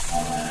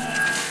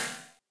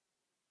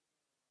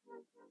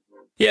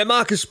 Yeah,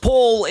 Marcus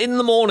Paul in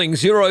the morning,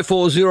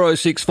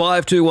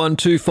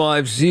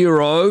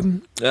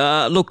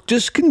 0406521250. Look,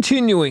 just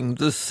continuing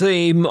the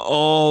theme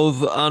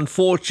of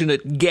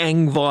unfortunate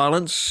gang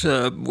violence.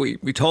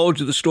 We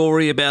told you the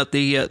story about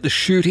the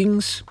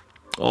shootings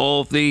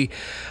of the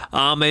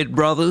Ahmed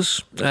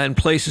brothers, and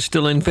police are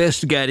still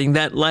investigating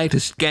that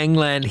latest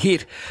gangland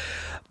hit.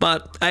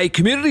 But a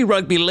community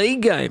rugby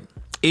league game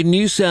in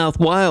New South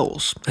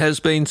Wales has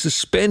been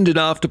suspended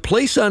after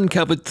police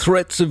uncovered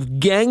threats of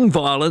gang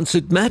violence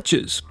at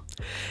matches.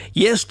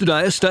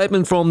 Yesterday, a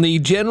statement from the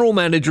General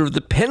Manager of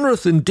the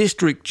Penrith and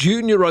District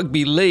Junior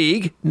Rugby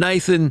League,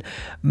 Nathan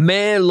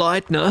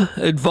Mayer-Leitner,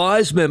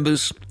 advised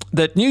members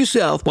that New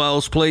South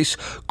Wales Police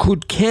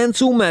could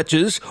cancel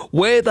matches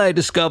where they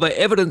discover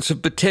evidence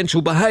of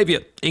potential behaviour,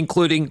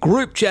 including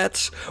group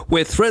chats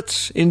where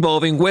threats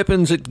involving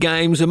weapons at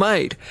games are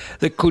made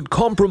that could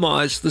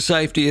compromise the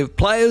safety of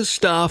players,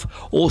 staff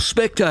or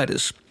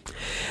spectators.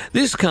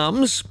 This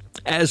comes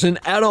as an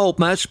adult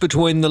match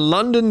between the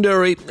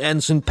Londonderry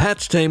and St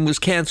Pat's team was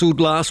cancelled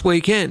last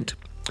weekend.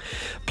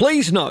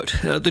 Please note,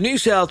 the New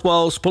South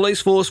Wales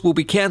Police Force will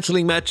be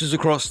cancelling matches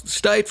across the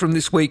state from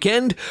this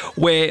weekend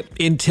where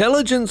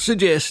intelligence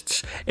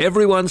suggests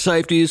everyone's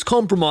safety is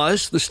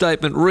compromised. The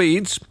statement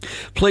reads,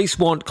 police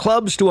want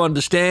clubs to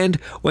understand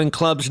when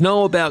clubs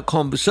know about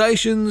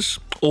conversations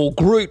or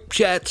group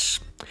chats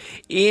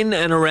in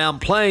and around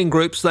playing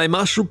groups, they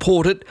must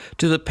report it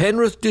to the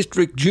Penrith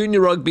District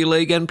Junior Rugby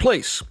League and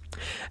police.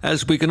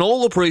 As we can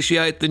all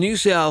appreciate, the New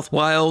South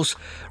Wales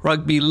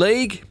Rugby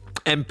League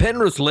and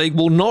Penrith League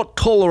will not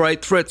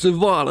tolerate threats of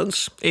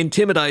violence,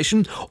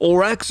 intimidation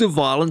or acts of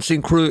violence,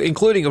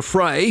 including a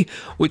fray,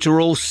 which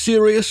are all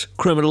serious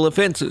criminal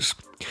offences.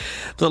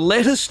 The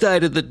letter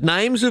stated that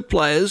names of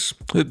players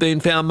who've been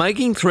found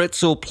making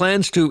threats or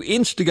plans to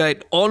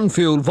instigate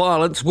on-field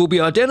violence will be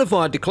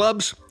identified to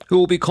clubs who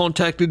will be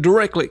contacted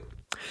directly.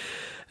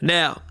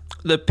 Now,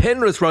 the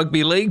Penrith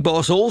Rugby League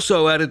boss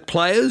also added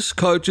players,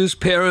 coaches,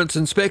 parents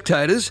and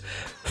spectators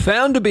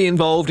found to be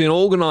involved in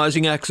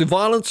organising acts of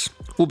violence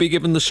will be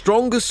given the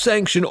strongest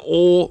sanction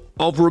or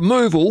of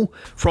removal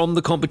from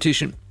the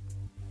competition.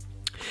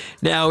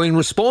 Now, in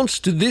response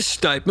to this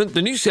statement,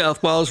 the New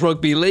South Wales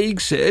Rugby League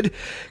said,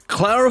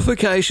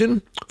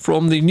 clarification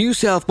from the New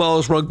South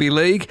Wales Rugby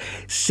League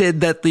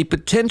said that the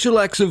potential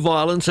acts of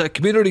violence at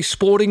community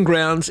sporting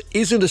grounds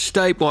isn't a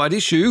statewide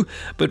issue,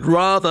 but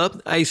rather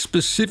a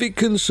specific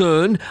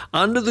concern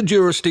under the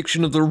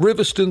jurisdiction of the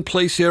Riverstone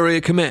Police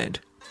Area Command.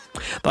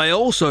 They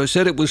also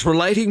said it was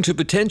relating to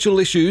potential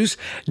issues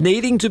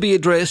needing to be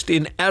addressed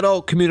in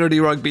adult community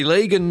rugby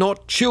league and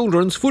not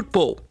children's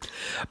football.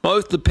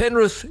 Both the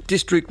Penrith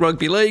District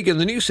Rugby League and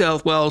the New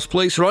South Wales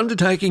Police are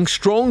undertaking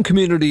strong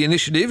community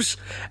initiatives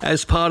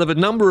as part of a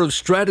number of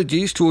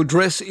strategies to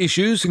address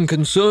issues and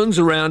concerns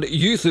around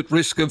youth at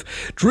risk of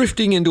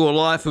drifting into a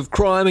life of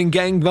crime and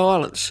gang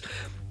violence.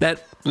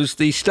 That was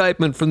the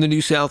statement from the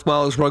New South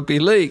Wales Rugby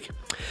League.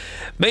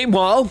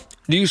 Meanwhile,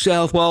 New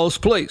South Wales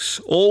Police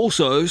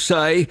also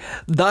say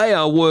they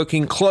are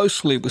working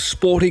closely with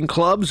sporting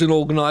clubs and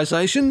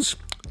organisations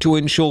to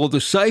ensure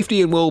the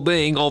safety and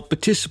well-being of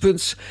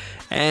participants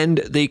and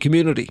the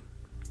community.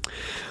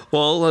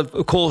 Well,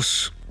 of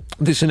course,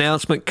 this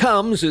announcement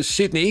comes as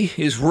Sydney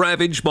is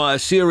ravaged by a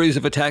series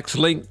of attacks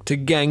linked to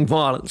gang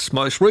violence.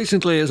 Most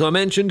recently, as I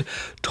mentioned,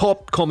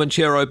 top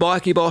Comanchero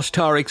bikie boss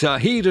Tariq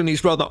Zahid and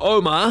his brother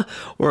Omar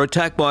were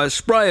attacked by a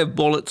spray of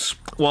bullets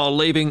while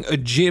leaving a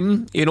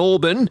gym in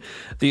Auburn.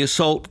 The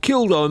assault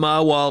killed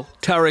Omar while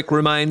Tariq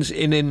remains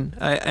in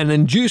an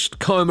induced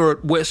coma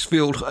at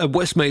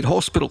Westmead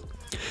Hospital.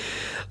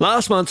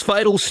 Last month's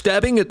fatal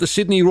stabbing at the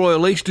Sydney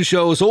Royal Easter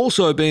Show has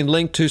also been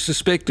linked to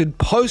suspected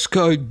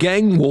postcode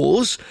gang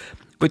wars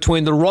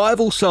between the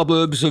rival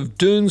suburbs of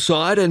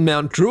Doonside and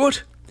Mount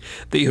Druitt.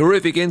 The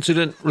horrific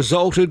incident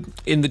resulted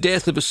in the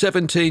death of a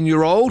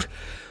 17-year-old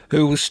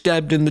who was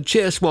stabbed in the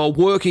chest while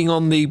working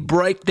on the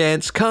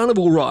breakdance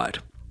carnival ride.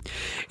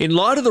 In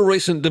light of the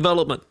recent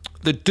development,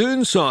 the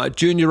Doonside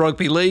Junior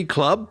Rugby League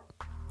Club,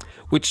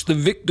 which the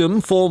victim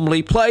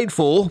formerly played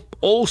for,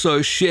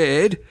 also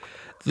shared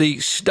the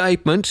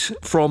statement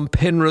from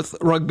Penrith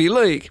Rugby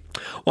League.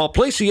 While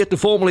police are yet to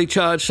formally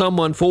charge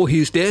someone for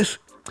his death,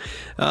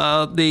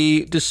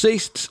 the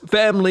deceased's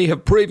family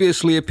have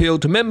previously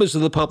appealed to members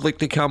of the public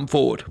to come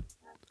forward.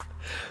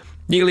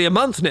 Nearly a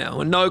month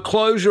now and no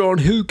closure on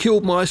who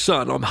killed my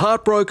son. I'm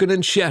heartbroken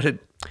and shattered.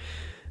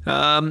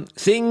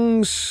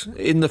 Things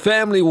in the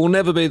family will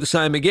never be the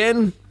same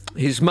again.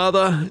 His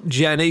mother,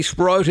 Janice,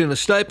 wrote in a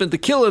statement, the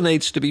killer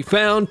needs to be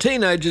found.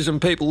 Teenagers and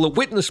people that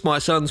witnessed my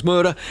son's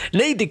murder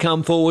need to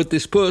come forward.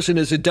 This person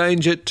is a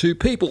danger to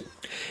people.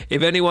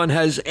 If anyone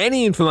has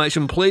any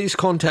information, please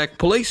contact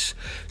police.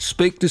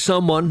 Speak to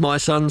someone. My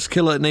son's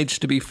killer needs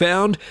to be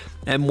found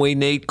and we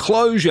need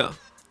closure.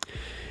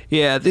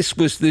 Yeah, this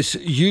was this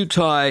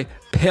Utai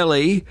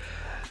Peli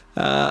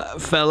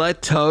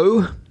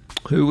Falato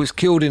who was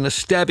killed in a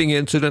stabbing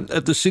incident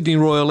at the Sydney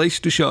Royal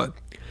Easter Show.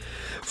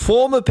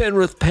 Former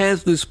Penrith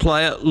Panthers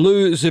player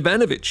Lou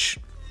Zivanovic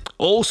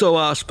also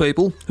asked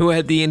people who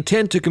had the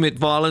intent to commit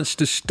violence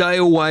to stay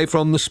away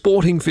from the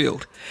sporting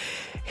field.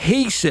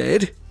 He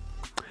said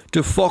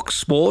to Fox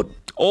Sport,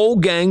 all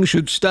gangs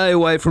should stay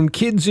away from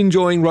kids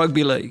enjoying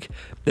rugby league.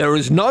 There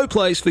is no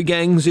place for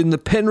gangs in the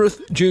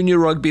Penrith Junior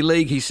Rugby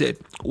League, he said.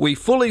 We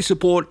fully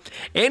support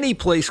any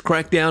police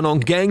crackdown on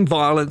gang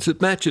violence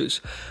at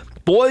matches.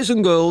 boys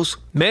and girls,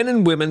 men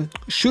and women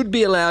should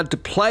be allowed to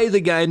play the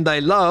game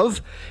they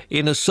love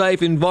in a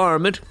safe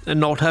environment and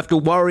not have to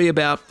worry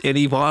about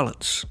any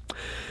violence.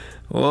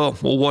 Well,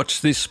 we'll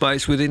watch this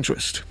space with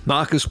interest.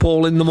 Marcus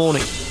Paul in the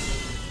morning.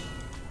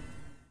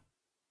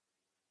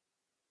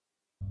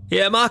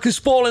 Yeah, Marcus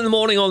Paul in the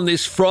morning on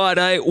this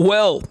Friday.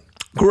 Well,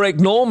 Greg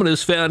Norman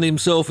has found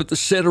himself at the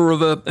centre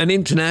of an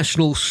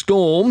international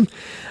storm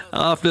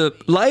after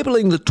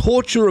labelling the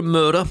torture and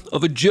murder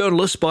of a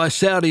journalist by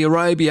Saudi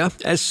Arabia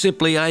as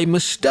simply a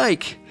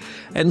mistake.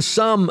 And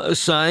some are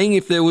saying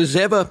if there was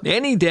ever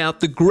any doubt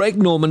that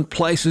Greg Norman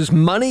places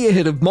money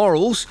ahead of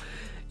morals,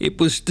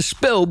 it was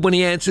dispelled when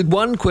he answered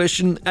one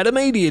question at a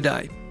media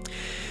day.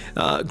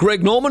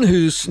 Greg Norman,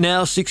 who's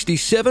now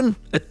 67,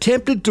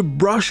 attempted to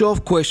brush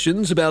off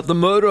questions about the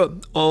murder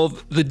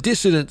of the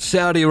dissident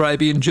Saudi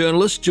Arabian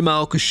journalist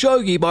Jamal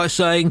Khashoggi by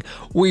saying,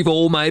 "We've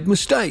all made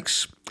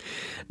mistakes."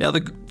 Now,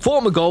 the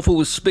former golfer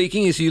was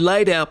speaking as he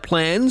laid out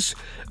plans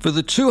for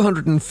the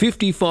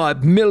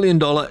 $255 million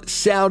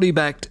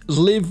Saudi-backed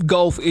Live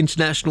Golf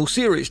International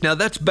Series. Now,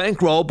 that's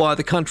bankrolled by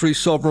the country's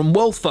sovereign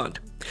wealth fund.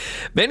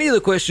 Many of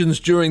the questions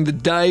during the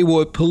day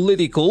were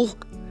political,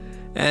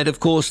 and of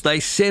course they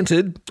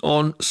centred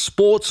on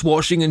sports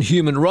washing and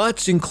human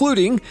rights,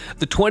 including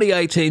the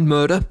 2018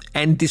 murder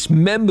and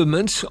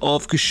dismemberment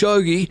of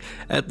Khashoggi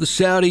at the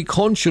Saudi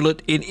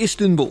consulate in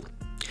Istanbul.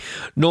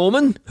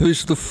 Norman,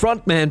 who's the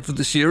front man for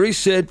the series,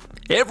 said,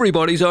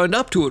 "Everybody's owned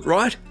up to it,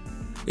 right?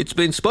 It's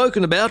been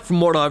spoken about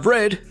from what I've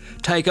read.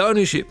 Take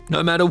ownership,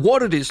 no matter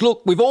what it is.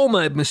 Look, we've all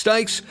made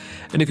mistakes,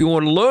 and if you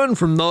want to learn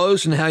from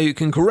those and how you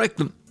can correct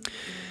them."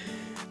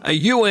 A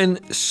UN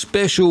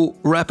special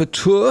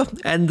rapporteur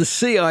and the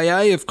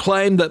CIA have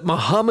claimed that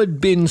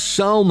Mohammed bin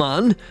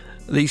Salman,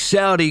 the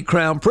Saudi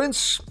crown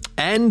prince,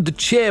 and the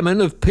chairman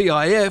of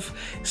PIF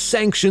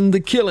sanctioned the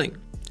killing.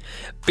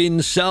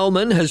 Bin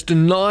Salman has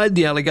denied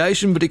the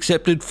allegation but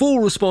accepted full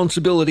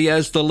responsibility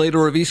as the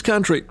leader of his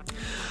country.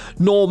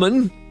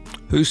 Norman,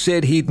 who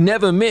said he'd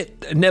never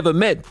met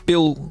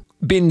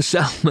Bin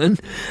Salman,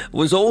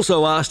 was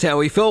also asked how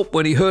he felt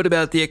when he heard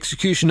about the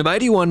execution of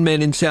 81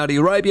 men in Saudi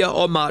Arabia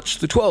on March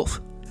the 12th.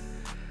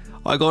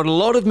 "I got a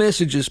lot of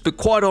messages, but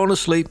quite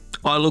honestly,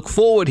 I look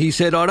forward," he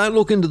said. "I don't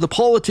look into the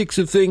politics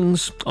of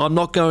things. I'm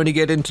not going to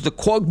get into the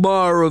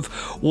quagmire of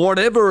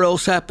whatever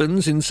else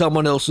happens in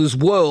someone else's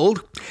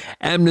world."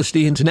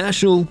 Amnesty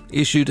International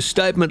issued a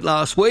statement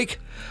last week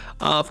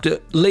after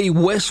Lee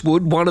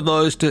Westwood, one of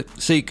those to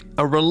seek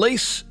a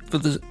release for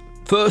the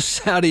first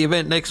Saudi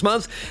event next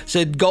month,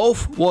 said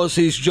golf was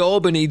his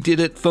job and he did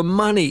it for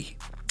money.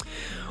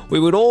 We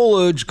would all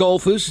urge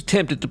golfers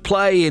tempted to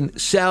play in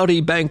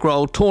Saudi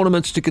bankroll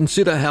tournaments to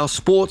consider how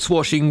sports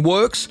washing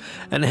works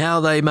and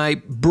how they may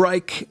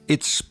break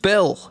its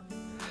spell.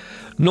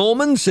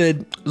 Norman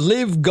said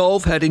Live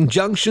Golf had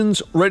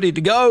injunctions ready to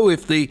go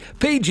if the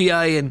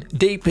PGA and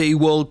DP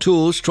World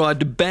Tours tried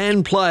to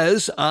ban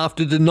players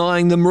after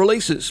denying them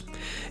releases.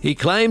 He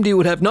claimed he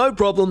would have no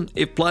problem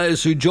if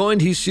players who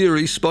joined his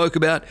series spoke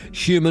about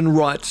human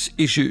rights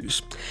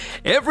issues.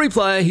 Every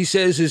player, he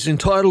says, is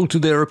entitled to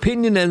their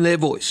opinion and their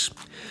voice.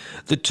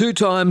 The 2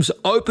 times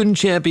Open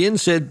champion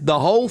said the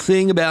whole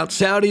thing about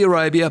Saudi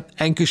Arabia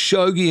and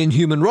Khashoggi and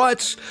human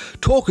rights,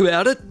 talk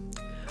about it,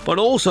 but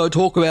also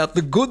talk about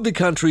the good the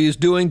country is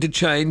doing to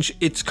change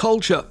its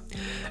culture.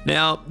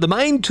 Now, the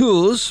main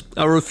tours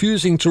are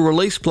refusing to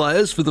release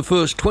players for the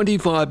first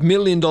 $25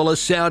 million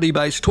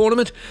Saudi-based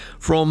tournament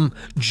from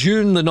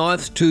June the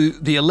 9th to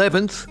the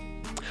 11th.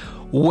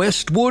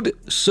 Westwood,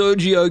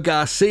 Sergio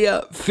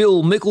Garcia,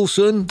 Phil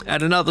Mickelson,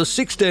 and another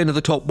 16 of the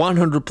top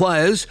 100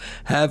 players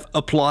have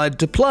applied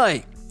to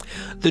play.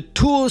 The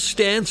tour's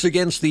stance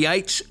against the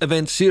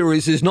 8-event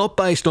series is not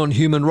based on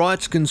human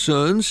rights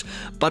concerns,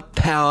 but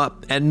power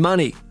and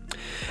money.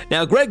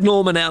 Now, Greg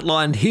Norman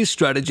outlined his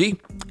strategy.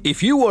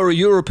 If you were a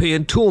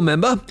European tour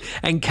member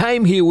and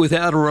came here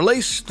without a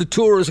release, the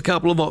tour has a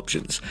couple of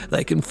options.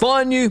 They can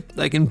fine you,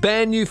 they can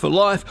ban you for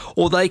life,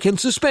 or they can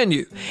suspend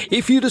you.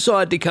 If you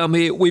decide to come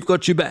here, we've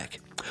got you back.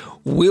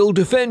 We'll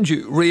defend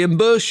you,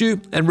 reimburse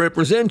you, and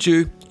represent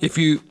you if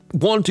you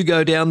want to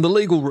go down the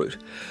legal route.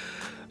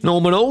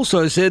 Norman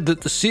also said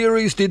that the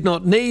series did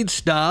not need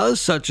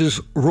stars such as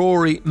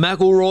Rory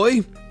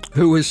McIlroy,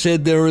 who has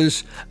said there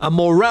is a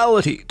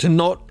morality to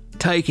not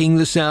taking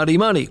the Saudi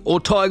money, or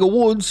Tiger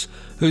Woods,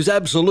 who's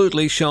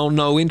absolutely shown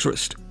no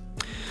interest.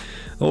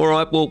 All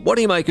right, well, what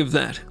do you make of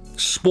that?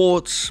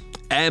 Sports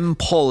and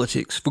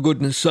politics, for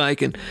goodness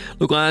sake. And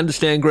look, I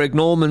understand Greg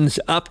Norman's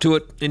up to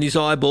it in his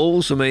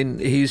eyeballs. I mean,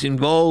 he's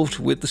involved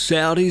with the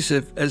Saudis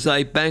as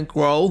they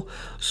bankroll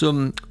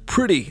some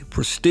pretty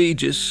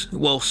prestigious,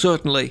 well,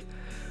 certainly,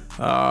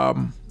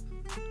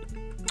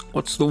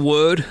 what's the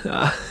word?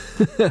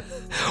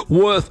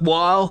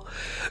 Worthwhile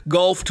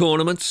golf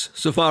tournaments,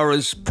 so far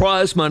as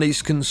prize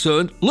money's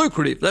concerned.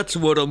 Lucrative, that's the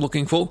word I'm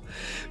looking for.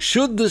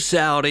 Should the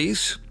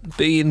Saudis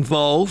be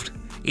involved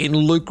in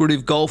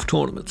lucrative golf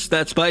tournaments?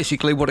 That's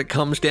basically what it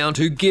comes down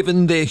to,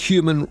 given their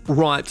human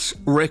rights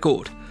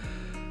record.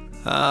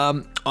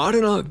 I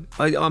don't know.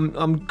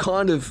 I'm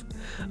kind of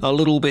a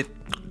little bit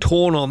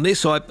torn on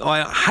this.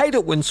 I hate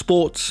it when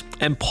sports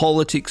and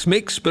politics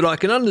mix, but I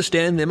can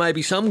understand there may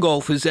be some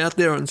golfers out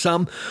there and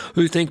some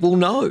who think, well,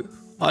 no,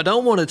 I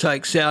don't want to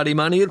take Saudi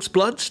money, it's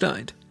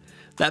bloodstained.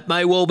 That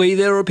may well be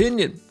their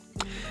opinion.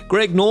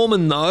 Greg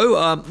Norman,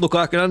 though, look,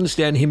 I can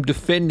understand him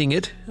defending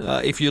it,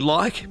 if you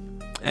like,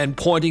 and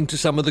pointing to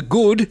some of the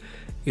good,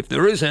 if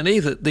there is any,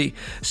 that the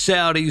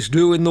Saudis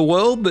do in the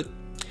world, but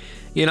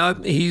you know,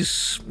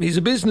 he's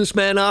a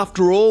businessman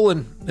after all,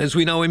 and as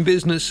we know in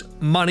business,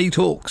 money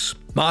talks.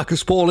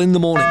 Marcus Paul in the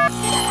morning.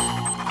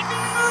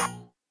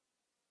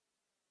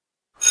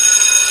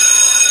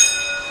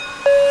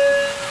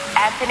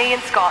 Anthony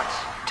and Scott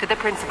to the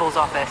principal's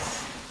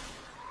office.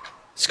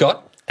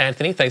 Scott,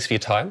 Anthony, thanks for your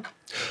time.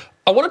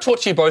 I want to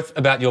talk to you both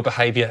about your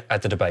behaviour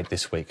at the debate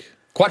this week.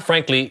 Quite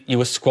frankly, you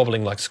were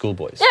squabbling like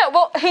schoolboys. Yeah,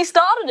 well, he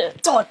started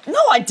it. Oh, no,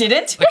 I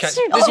didn't. Okay, Yes,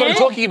 you this is what I'm did.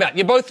 talking about.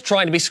 You're both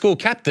trying to be school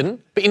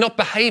captain, but you're not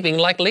behaving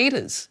like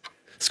leaders.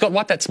 Scott,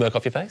 wipe that smirk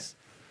off your face.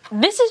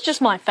 This is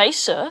just my face,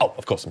 sir. Oh,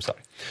 of course, I'm sorry.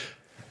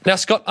 Now,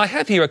 Scott, I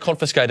have here a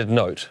confiscated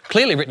note,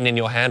 clearly written in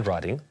your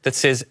handwriting, that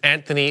says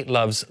Anthony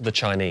loves the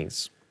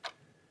Chinese.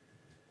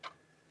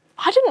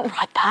 I didn't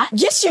write that.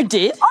 Yes, you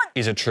did.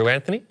 Is it true,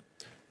 Anthony?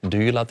 Do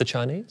you love the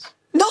Chinese?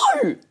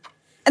 No.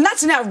 And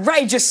that's an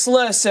outrageous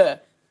slur, sir.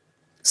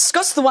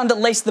 Scott's the one that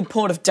leased the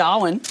port of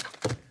Darwin.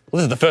 Well,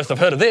 this is the first I've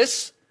heard of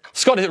this.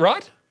 Scott, is it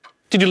right?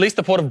 Did you lease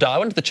the port of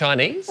Darwin to the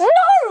Chinese?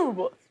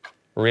 No!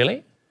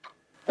 Really?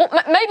 Well,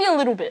 maybe a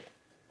little bit.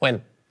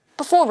 When?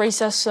 Before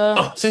recess, sir.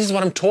 Oh, so this is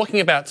what I'm talking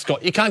about,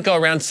 Scott. You can't go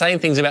around saying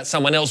things about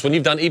someone else when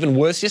you've done even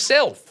worse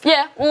yourself.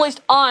 Yeah, well, at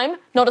least I'm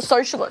not a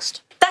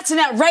socialist. That's an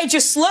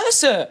outrageous slur,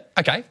 sir.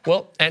 OK,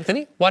 well,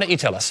 Anthony, why don't you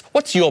tell us?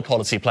 What's your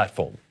policy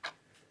platform?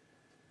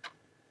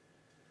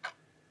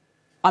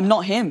 I'm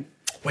not him.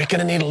 We're going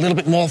to need a little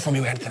bit more from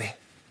you, Anthony.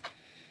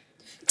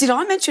 Did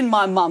I mention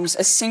my mum's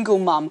a single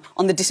mum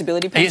on the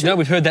disability pension? Yes, no,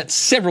 we've heard that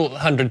several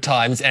hundred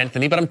times,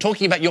 Anthony, but I'm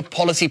talking about your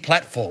policy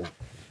platform.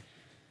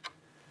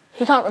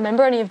 He can't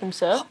remember any of them,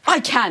 sir. I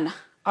can.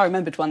 I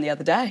remembered one the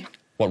other day.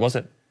 What was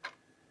it?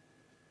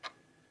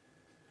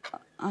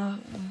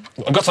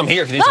 I've got some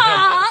here if you need some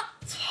help.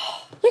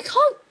 You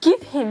can't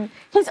give him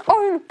his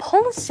own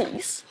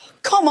policies.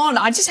 Come on,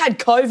 I just had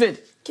COVID.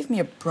 Give me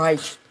a break.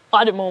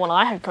 I did more when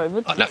I had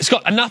COVID. Oh, no,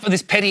 Scott, enough of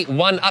this petty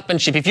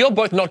one-upmanship. If you're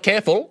both not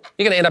careful,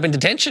 you're going to end up in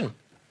detention.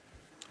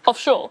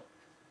 Offshore.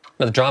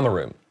 No, the drama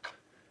room.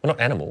 We're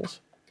not animals.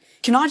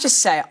 Can I just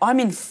say,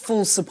 I'm in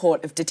full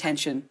support of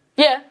detention.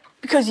 Yeah,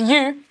 because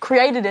you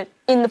created it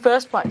in the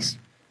first place.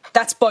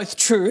 That's both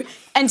true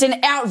and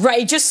an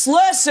outrageous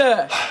slur,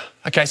 sir.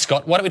 OK,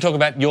 Scott, why don't we talk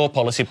about your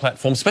policy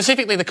platform,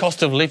 specifically the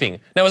cost of living?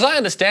 Now, as I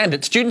understand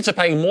it, students are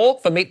paying more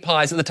for meat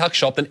pies at the tuck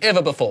shop than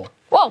ever before.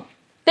 Well,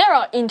 there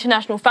are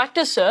international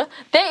factors, sir.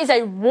 There is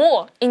a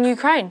war in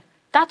Ukraine.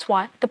 That's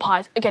why the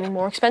pies are getting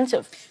more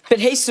expensive. But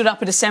he stood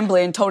up at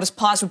Assembly and told us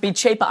pies would be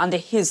cheaper under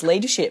his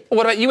leadership. Well,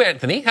 what about you,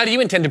 Anthony? How do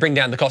you intend to bring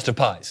down the cost of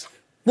pies?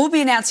 We'll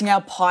be announcing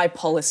our pie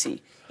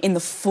policy in the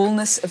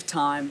fullness of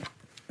time.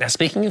 Now,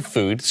 speaking of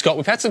food, Scott,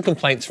 we've had some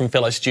complaints from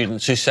fellow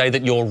students who say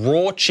that your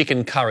raw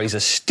chicken curries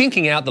are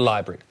stinking out the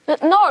library.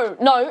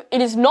 No,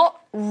 it is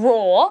not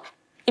raw.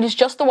 It is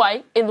just the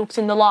way it looks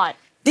in the light.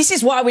 This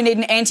is why we need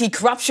an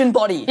anti-corruption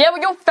body. Yeah,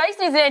 well, your face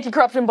needs an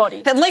anti-corruption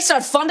body. At least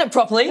I'd fund it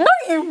properly. No,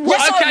 you won't.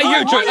 Yes, OK, I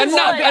you will.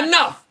 two,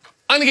 enough.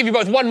 I'm going to give you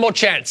both one more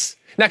chance.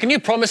 Now, can you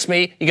promise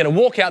me you're going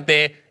to walk out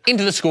there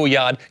into the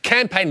schoolyard,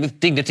 campaign with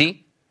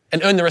dignity,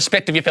 and earn the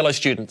respect of your fellow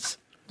students?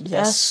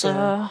 Yes,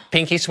 sir.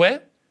 Pinky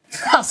swear?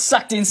 I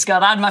sucked in,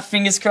 Scott. I had my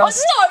fingers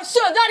crossed. No, sir,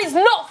 that is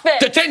not fair.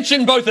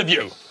 Detention, both of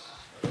you.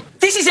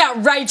 This is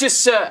outrageous,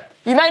 sir.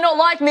 You may not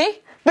like me,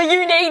 but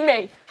you need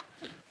me.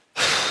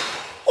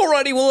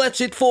 Alrighty, well,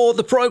 that's it for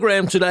the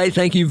program today.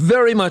 Thank you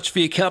very much for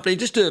your company.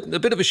 Just a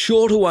bit of a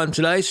shorter one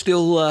today.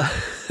 Still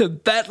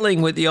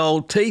battling with the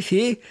old teeth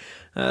here.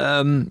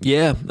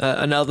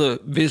 Another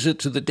visit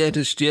to the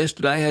dentist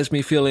yesterday has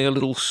me feeling a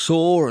little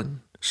sore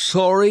and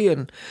sorry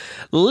and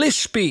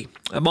lispy.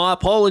 My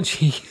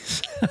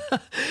apologies.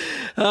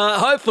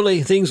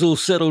 Hopefully things will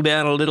settle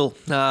down a little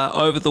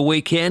over the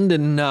weekend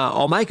and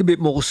I'll make a bit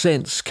more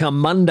sense come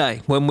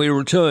Monday when we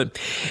return.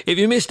 If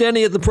you missed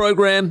any of the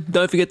program,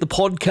 don't forget the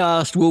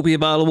podcast will be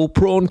available,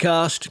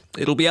 Prawncast.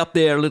 It'll be up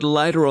there a little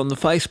later on the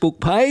Facebook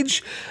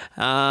page.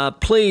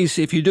 Please,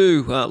 if you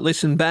do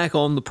listen back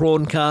on the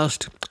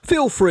Prawncast,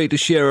 feel free to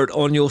share it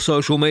on your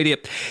social media.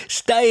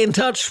 Stay in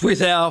touch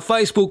with our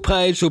Facebook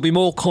page. There'll be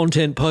more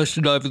content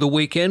posted over the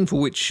weekend for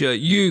which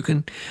you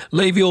can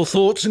leave your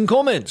thoughts and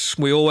comments.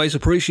 We always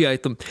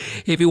appreciate them.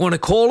 If you want to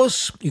call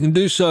us, you can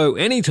do so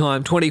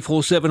anytime,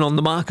 24/7 on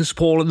the Marcus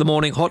Paul in the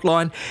Morning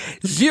hotline,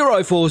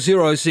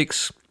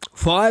 0406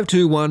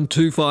 521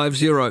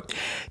 250.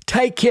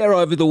 Take care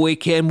over the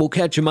weekend. We'll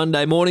catch you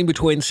Monday morning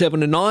between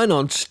 7 and 9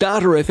 on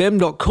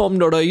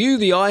starterfm.com.au,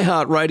 the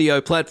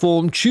iHeartRadio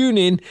platform. Tune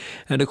in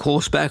and, of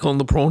course, back on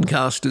the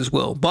Prawncast as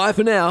well. Bye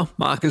for now.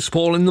 Marcus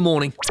Paul in the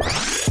Morning.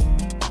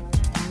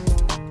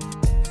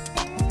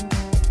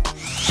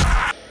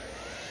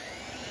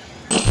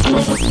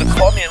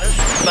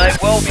 communists may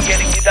well be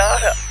getting your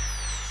data.